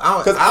 Hey,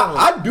 Because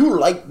I do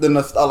like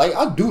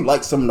I do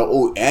like some of the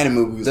old anime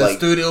movies, the like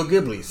Studio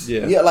Ghibli's.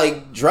 Yeah.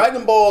 like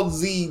Dragon Ball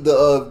Z,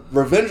 the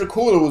Revenge of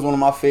Cooler was one of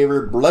my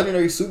favorite.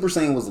 Legendary Super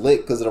Saiyan was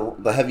lit because of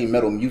the heavy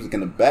metal music in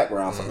the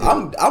background. So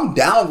I'm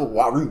down with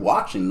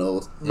rewatching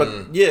those. But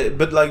yeah,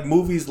 but like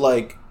movies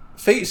like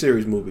Fate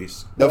series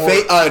movies. The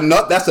Fate,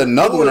 that's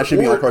another one that should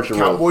be on Crunchyroll.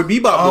 Cowboy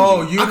Bebop. Oh,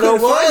 movie. you I know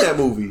couldn't what? find that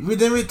movie. We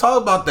didn't even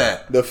talk about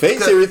that. The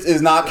Fate series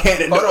is not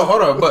canon.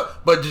 Hold on.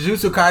 But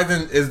Jujutsu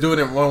Kaisen is doing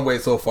it one way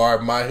so far.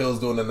 My Hill's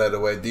doing it another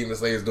way. Demon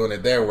Slayer is doing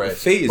it their way.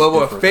 Fate is but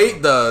what different,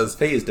 Fate does,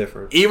 Fate is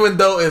different. even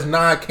though it's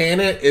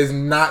non-canon, is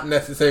not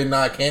necessarily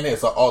non-canon.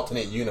 It's an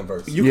alternate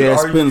universe. You Yeah, it could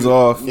argue- spins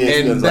off. Yeah.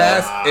 It spins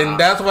And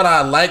that's what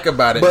I like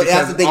about it. But that's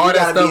because the thing, all you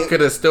that gotta stuff be-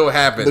 could have still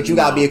happened. But you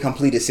gotta be a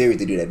completed series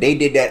to do that. They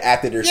did that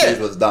after their series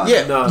was done.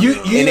 Yeah, No, you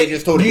no. And they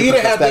just told a you different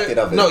either have perspective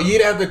to, of it. No, you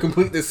either have to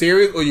complete the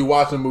series or you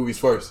watch the movies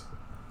first.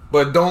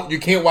 but you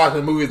can't watch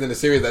the movies and the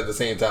series at the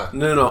same time.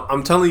 No.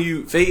 I'm telling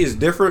you, Fate is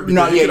different because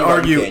No, you yeah, can you're right,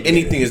 argue you can't,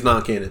 anything yeah. is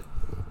non-canon.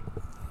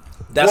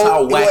 That's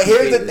how wacky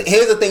here's Fate is.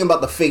 here's the thing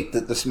about the Fate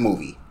this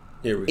movie.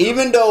 Here we go.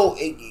 Even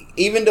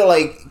though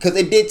like, because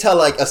it did tell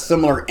like a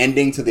similar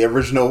ending to the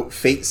original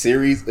Fate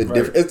series,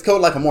 it's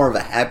called like a more of a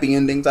happy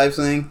ending type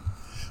thing.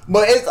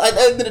 But it's at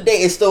the end of the day,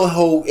 it's still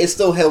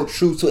held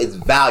true to its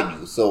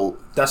value. So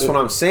That's what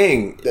I'm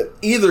saying.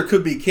 Either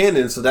could be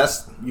canon, so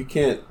that's you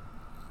can't.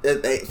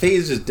 Fate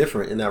is just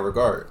different in that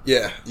regard.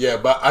 Yeah,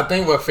 but I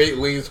think what Fate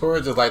leans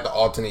towards is like the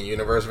alternate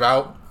universe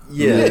route.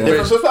 Yeah,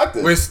 different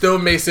perspectives. Which still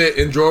makes it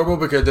enjoyable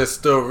because there's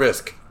still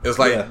risk. It's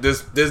like Yeah.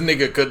 this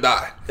nigga could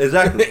die.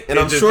 exactly. And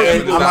It I'm just sure.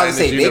 happened I'm about to in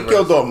say this they universe.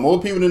 killed off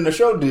more people than the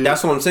show did.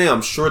 That's what I'm saying.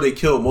 I'm sure they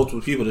killed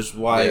multiple people. This is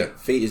why Yeah.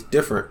 Fate is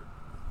different.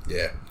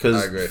 Yeah, I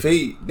Because agree.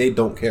 Fate, they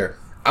don't care.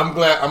 I'm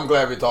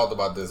glad we talked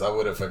about this. I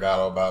would have forgot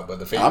all about, but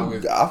the Fate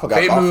movies, I forgot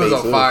Fate about movies Fate,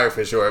 on too. fire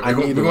for sure. I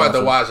We're need to going to have watch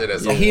to watch it. it at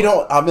some he point.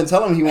 don't. I've been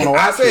telling him he want to watch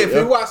I say it. if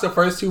we watch the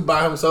first two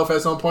by himself at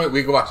some point,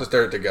 we can watch the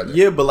third together.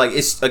 Yeah, but like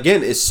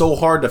it's so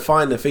hard to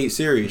find the Fate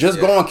series.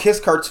 Just go on Kiss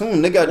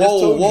Cartoon, nigga. I just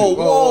told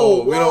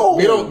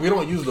you. We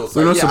don't use those.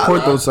 We don't sites.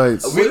 support those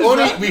sites. We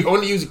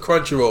only use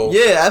Crunchyroll.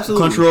 Yeah,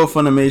 absolutely. Crunchyroll,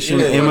 Funimation,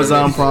 Yeah,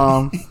 Amazon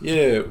Prime,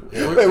 Yeah.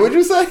 Wait, what'd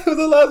you say? Was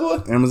the last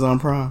one? Amazon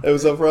Prime. It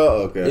was up for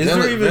okay. Is there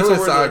even Vinland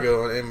somewhere Saga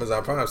on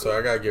Amazon Prime, so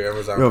I gotta give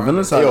Amazon Yo, Prime.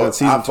 Vinland Saga Yo, got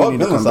season I 2 fuck need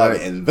to Vinland come Saga.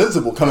 back.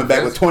 Invincible coming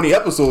back with 20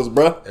 episodes,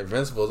 bro.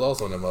 Invincible is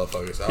also on them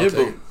motherfuckers. So I'll Yeah, take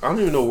but it. I don't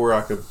even know where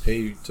I could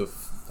pay to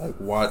like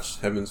watch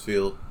Heaven's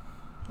Field.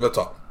 We'll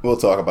talk. We'll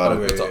talk about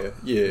it. Okay,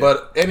 yeah.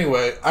 But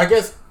anyway, I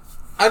guess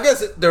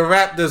to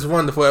wrap this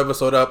wonderful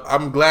episode up,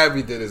 I'm glad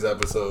we did this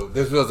episode.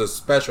 This was a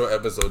special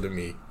episode to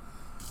me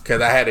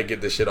because I had to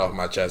get this shit off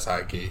my chest,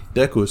 high key.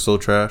 Deku is so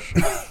trash.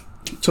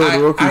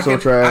 Todoroki's so I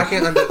trash.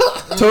 can't under.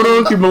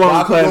 Todoroki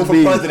belongs Baku to go Class for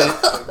B.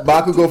 president.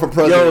 Baku go for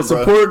president. Yo, bro.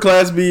 support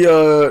Class B.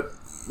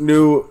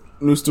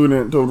 New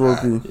student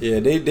Todoroki. Yeah,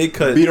 they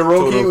cut. Beat a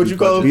Roki, Todoroki's what you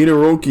call budget. it?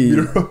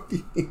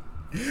 Bitaroki.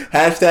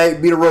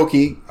 Hashtag beat a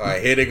Roki. All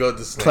right, here they go.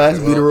 The snake. Class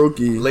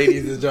Bitaroki.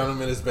 Ladies and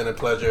gentlemen, it's been a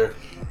pleasure.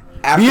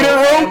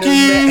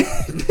 Bitaroki.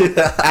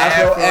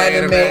 Afro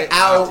anime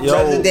out. Yo,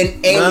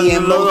 President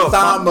Alien, no.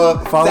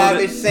 Losama, Follow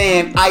Savage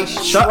Sam,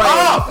 Ice Shut Shrek.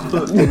 up!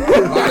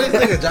 Why this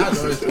nigga Josh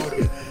always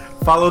talking?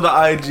 Follow the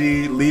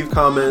IG, leave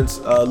comments,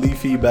 leave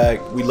feedback.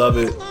 We love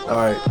it. All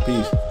right,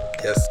 peace.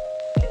 Yes.